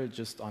whatever,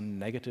 just on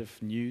negative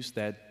news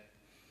that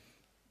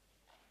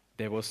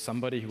there was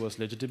somebody who was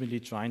legitimately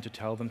trying to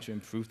tell them to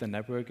improve their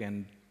network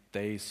and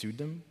they sued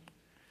them.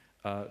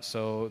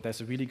 So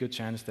there's a really good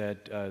chance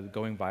that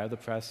going via the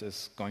press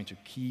is going to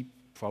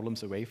keep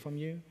problems away from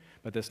you,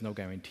 but there's no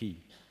guarantee.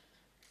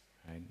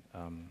 Right?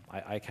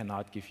 I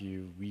cannot give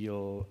you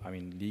real,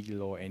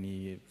 legal or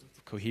any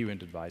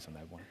coherent advice on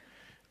that one.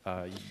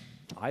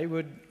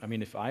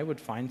 If I would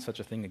find such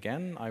a thing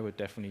again, I would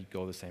definitely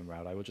go the same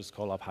route. I would just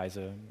call up Heise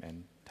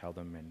and tell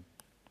them, and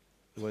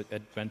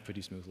it went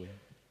pretty smoothly.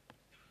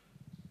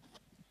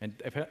 And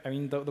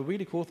the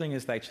really cool thing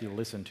is they actually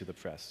listen to the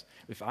press.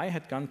 If I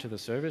had gone to the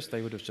service,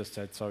 they would have just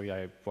said,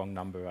 sorry, wrong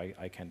number,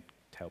 I can't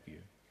help you.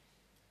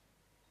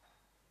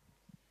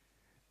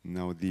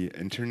 Now the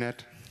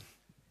internet.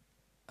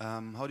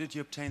 How did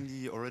you obtain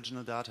the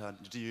original data?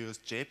 Did you use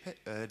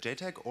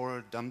JTAG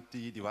or dump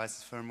the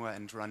device's firmware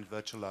and run it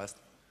virtualized?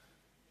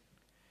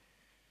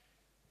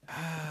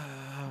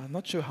 I'm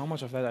not sure how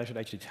much of that I should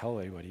actually tell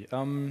everybody.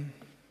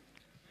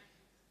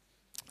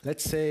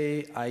 Let's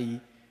say I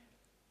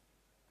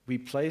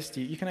replaced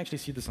you can actually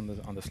see this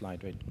on the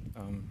slide, right?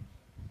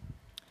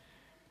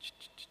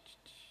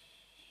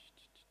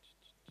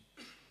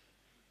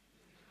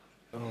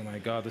 Oh my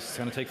God, this is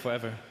going to take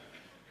forever.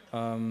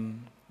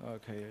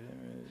 Okay,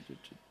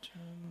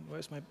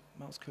 where's my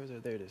mouse cursor?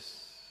 There it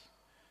is.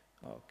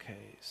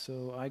 Okay,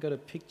 so I got a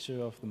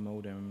picture of the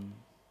modem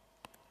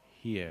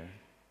here.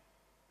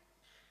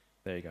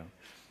 There you go.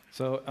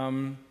 So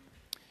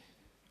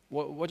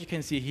what you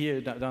can see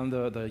here down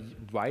the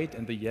white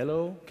and the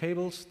yellow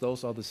cables,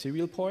 those are the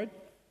serial port.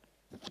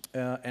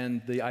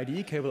 And the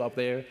IDE cable up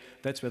there,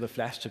 that's where the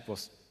flash chip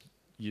was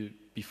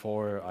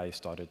before I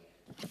started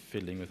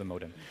fiddling with the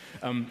modem.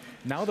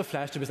 Now the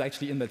flash chip is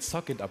actually in that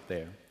socket up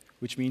there,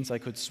 which means I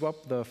could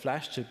swap the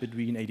flash chip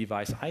between a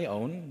device I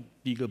own.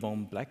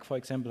 BeagleBone Black, for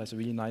example, has a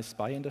really nice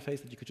SPI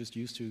interface that you could just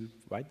use to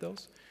write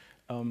those,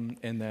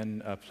 and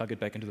then plug it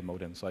back into the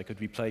modem. So I could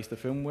replace the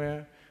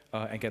firmware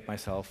and get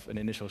myself an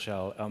initial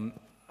shell.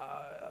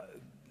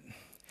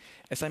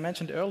 As I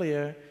mentioned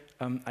earlier,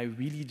 I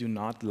really do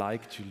not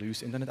like to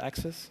lose internet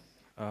access.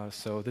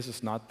 So this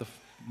is not the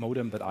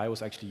modem that I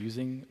was actually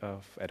using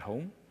at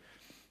home.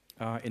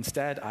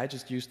 Instead, I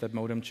just used that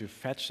modem to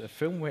fetch a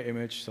firmware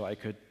image so I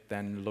could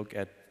then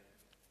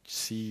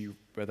see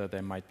whether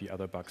there might be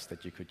other bugs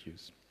that you could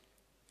use.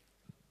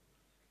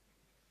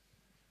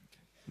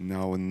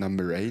 Now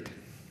number 8.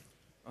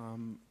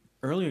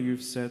 Earlier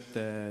you've said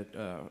that,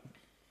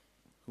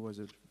 who was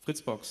it?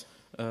 Fritzbox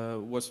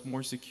was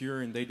more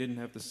secure and they didn't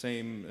have the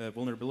same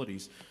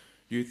vulnerabilities.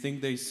 Do you think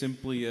they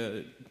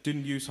simply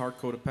didn't use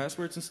hard-coded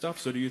passwords and stuff?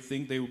 So do you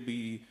think they would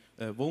be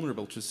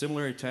vulnerable to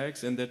similar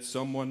attacks and that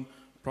someone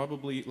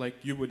probably, like,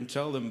 you wouldn't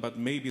tell them, but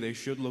maybe they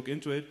should look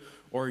into it?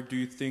 Or do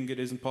you think it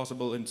isn't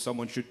possible and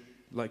someone should,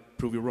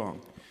 prove you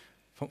wrong?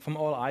 From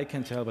all I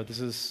can tell, but this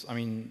is,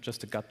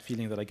 just a gut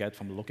feeling that I get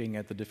from looking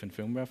at the different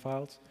firmware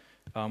files.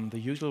 The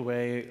usual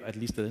way, at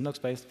least the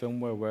Linux-based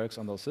firmware works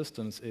on those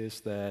systems,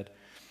 is that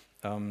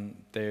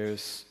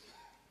there's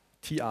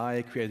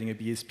TI creating a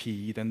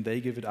BSP, then they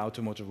give it out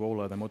to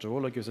Motorola, then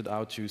Motorola gives it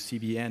out to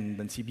CBN,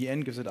 then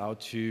CBN gives it out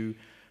to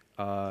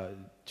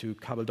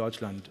Kabel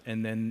Deutschland,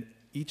 and then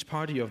each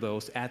party of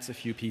those adds a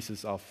few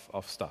pieces of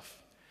stuff.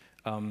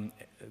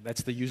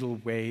 That's the usual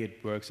way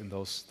it works in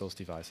those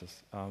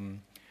devices.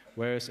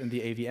 Whereas in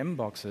the AVM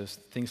boxes,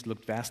 things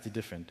looked vastly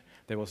different.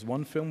 There was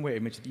one firmware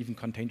image that even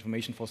contained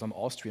information for some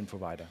Austrian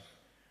provider.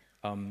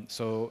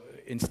 So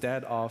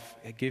instead of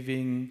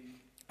giving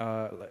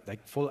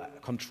full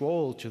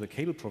control to the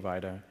cable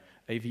provider,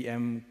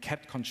 AVM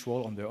kept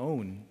control on their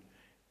own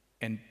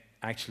and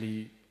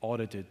actually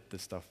audited the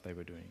stuff they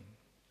were doing.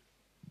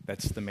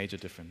 That's the major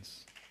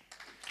difference.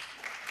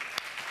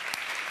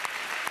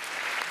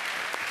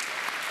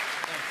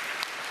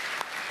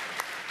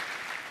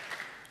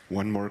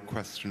 One more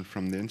question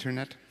from the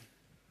internet.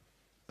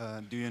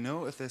 Do you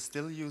know if they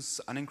still use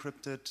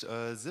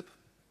unencrypted zip?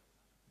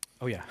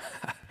 Oh yeah.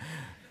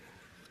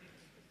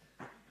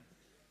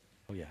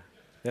 Oh yeah.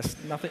 There's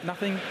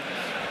nothing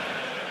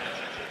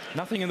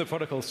in the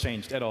protocols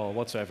changed at all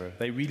whatsoever.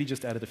 They really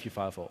just added a few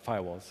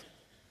firewalls.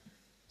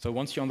 So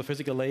once you're on the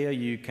physical layer,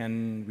 you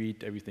can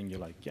read everything you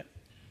like. Yeah.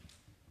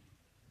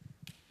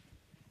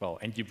 Well,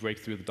 and you break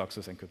through the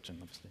DOCSIS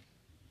encryption, obviously.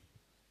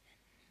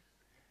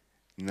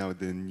 Now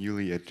the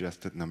newly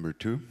adjusted number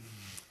 2.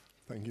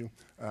 Thank you.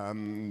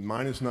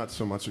 Mine is not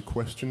so much a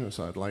question as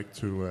I'd like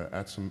to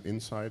add some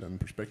insight and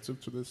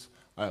perspective to this.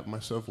 I have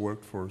myself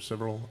worked for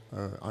several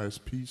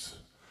ISPs,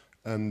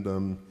 and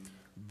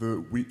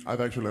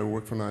I've actually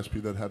worked for an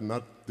ISP that had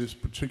not this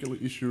particular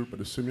issue, but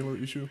a similar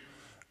issue.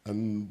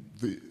 And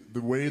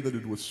the way that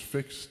it was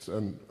fixed,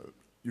 and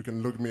you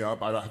can look me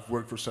up. I've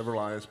worked for several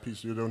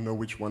ISPs. You don't know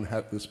which one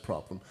had this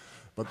problem,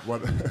 but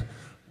what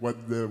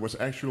was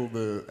actually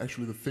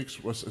the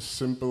fix was a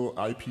simple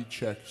IP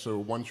check. So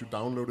once you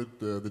downloaded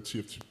the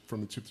TFTP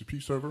from the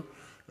TFTP server,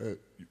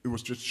 it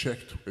was just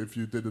checked if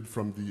you did it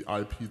from the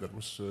IP that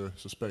was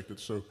suspected.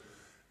 So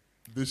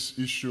this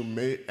issue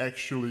may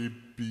actually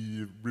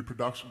be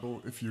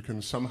reproducible if you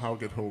can somehow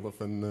get hold of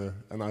an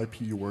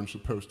IP you weren't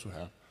supposed to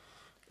have,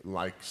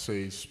 like,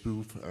 say,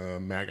 spoof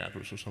MAC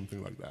address or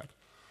something like that.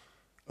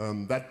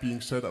 That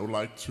being said, I would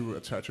like to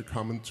attach a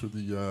comment to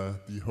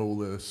the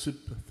whole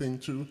SIP thing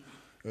too.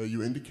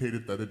 You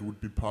indicated that it would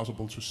be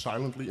possible to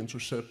silently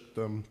intercept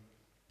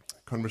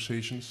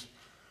conversations,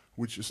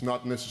 which is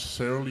not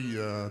necessarily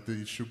the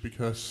issue,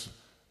 because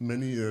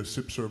many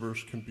SIP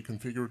servers can be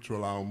configured to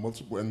allow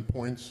multiple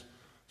endpoints.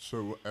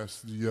 So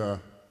as the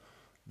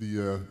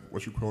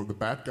what you call the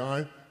bad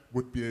guy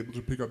would be able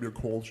to pick up your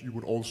calls, you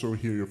would also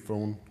hear your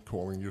phone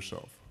calling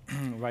yourself.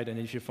 Right, and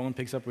if your phone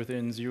picks up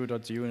within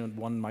 0.01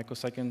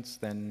 microseconds,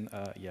 then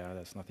yeah,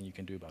 there's nothing you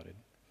can do about it.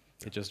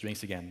 It just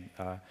rings again.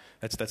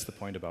 That's the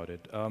point about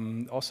it.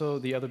 Also,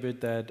 the other bit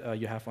that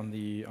you have on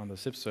the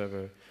SIP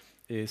server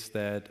is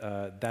that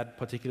that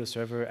particular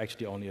server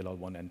actually only allowed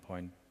one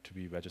endpoint to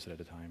be registered at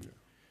a time. Yeah.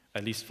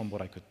 At least from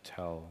what I could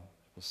tell,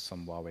 it was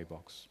some Huawei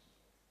box.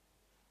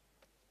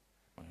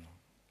 I don't know.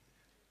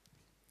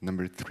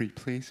 Number 3,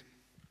 please.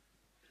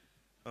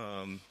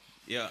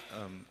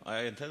 I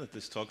attended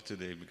this talk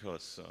today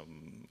because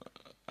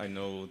I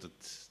know that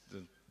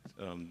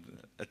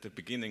at the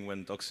beginning,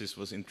 when DOCSIS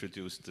was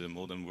introduced, the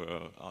modem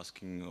were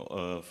asking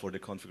for the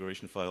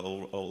configuration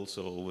file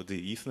also over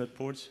the Ethernet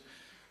ports,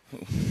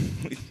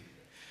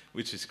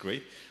 which is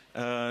great.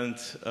 And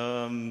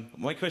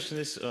my question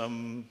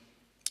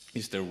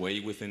is there a way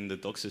within the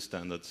DOCSIS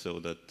standard so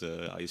that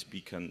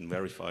ISP can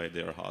verify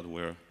their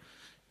hardware?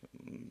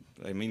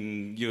 I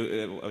mean,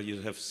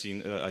 you have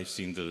seen. I've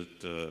seen the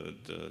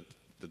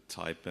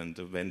type and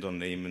the vendor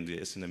name and the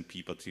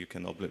SNMP, but you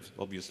can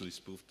obviously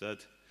spoof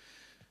that.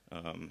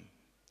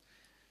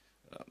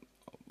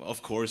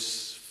 Of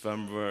course,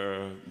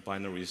 firmware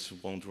binaries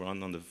won't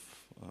run on the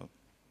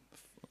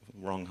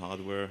wrong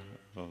hardware,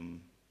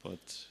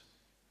 but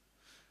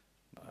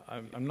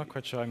I'm not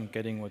quite sure I'm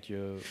getting what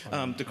you're.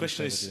 The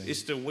question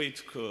is there a way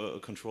to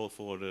control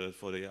for the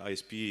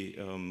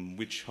ISP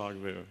which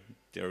hardware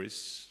they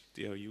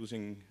are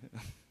using?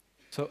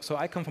 So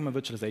I come from a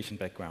virtualization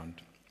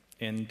background,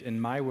 and in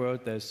my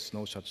world, there's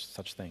no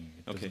such thing.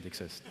 It doesn't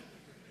exist.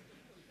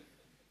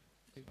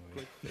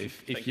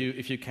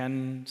 If you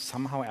can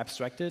somehow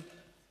abstract it,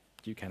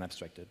 you can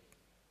abstract it.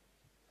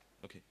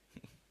 Okay.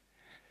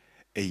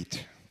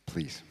 8,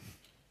 please.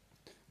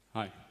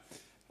 Hi.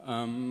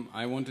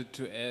 I wanted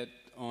to add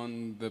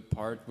on the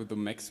part with the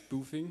MAC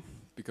spoofing,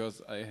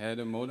 because I had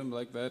a modem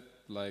like that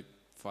like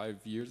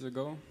 5 years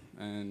ago,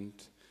 and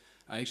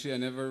I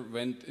never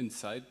went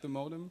inside the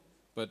modem,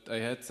 but I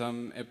had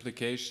some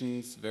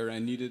applications where I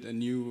needed a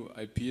new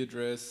IP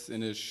address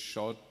in a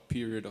short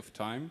period of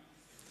time.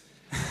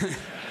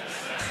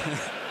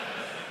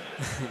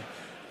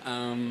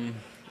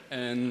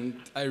 And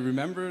I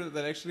remember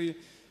that actually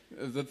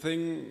the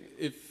thing,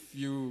 if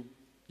you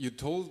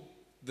told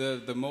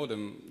the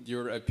modem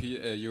your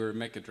your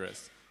MAC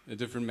address, a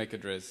different MAC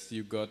address,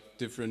 you got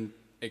different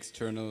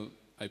external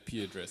IP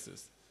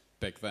addresses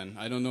back then.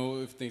 I don't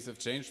know if things have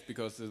changed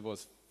because it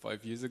was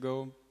 5 years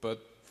ago, but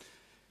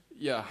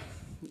yeah,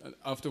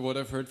 after what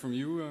I've heard from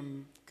you,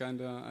 I'm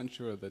kind of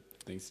unsure that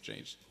things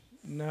changed.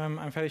 No,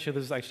 I'm fairly sure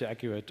this is actually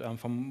accurate.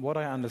 From what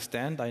I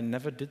understand, I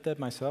never did that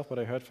myself, but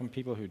I heard from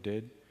people who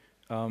did.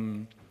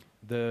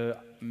 The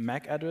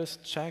MAC address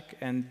check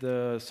and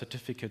the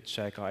certificate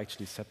check are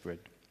actually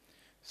separate.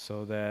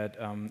 So that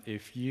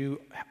if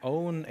you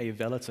own a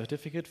valid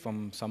certificate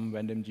from some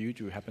random dude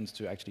who happens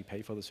to actually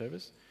pay for the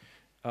service,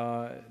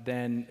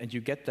 and you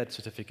get that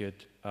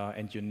certificate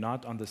and you're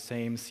not on the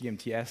same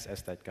CMTS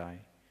as that guy,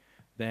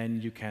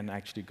 then you can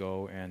actually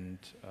go and,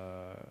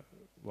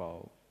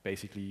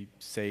 basically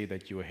say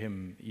that you're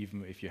him,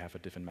 even if you have a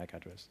different MAC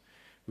address.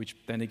 Which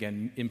then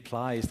again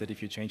implies that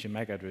if you change your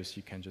MAC address,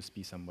 you can just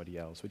be somebody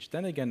else. Which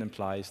then again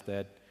implies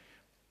that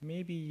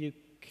maybe you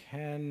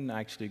can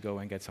actually go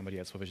and get somebody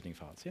else's provisioning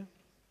files, yeah?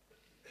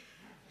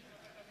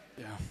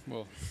 Yeah,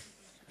 well,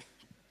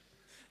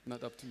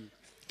 not up to me.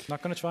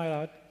 Not going to try it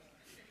out.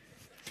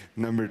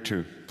 Number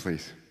 2,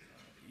 please.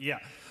 Yeah.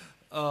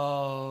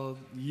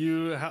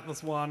 You had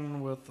this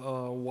one with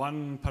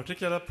one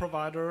particular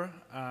provider,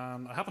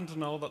 and I happen to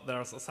know that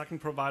there's a second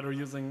provider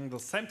using the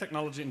same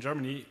technology in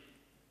Germany.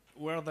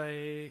 Were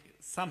they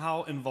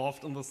somehow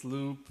involved in this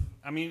loop?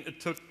 I mean, it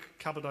took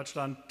Kabel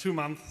Deutschland 2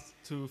 months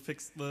to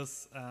fix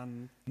this,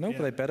 and no, yeah.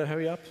 But they better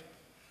hurry up.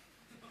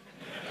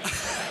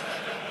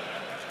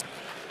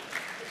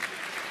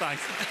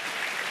 Thanks.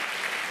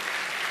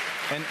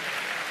 And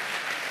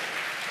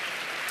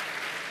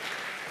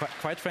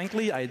quite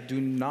frankly, I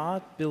do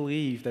not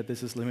believe that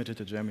this is limited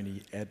to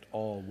Germany at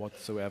all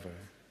whatsoever.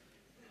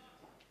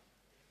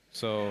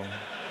 So,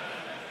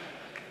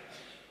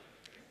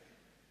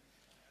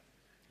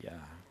 yeah.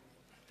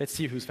 Let's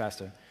see who's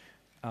faster.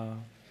 All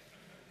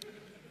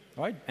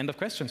right, end of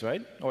questions,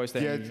 right? Or is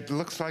there? Yeah, it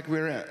looks like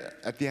we're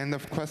at the end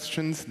of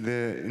questions.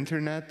 The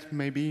internet,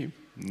 maybe?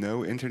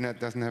 No, internet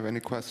doesn't have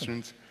any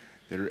questions.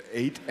 There are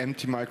 8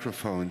 empty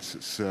microphones.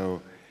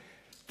 So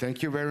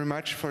thank you very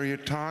much for your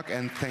talk,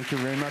 and thank you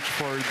very much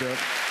for the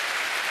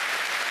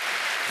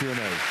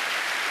Q&A.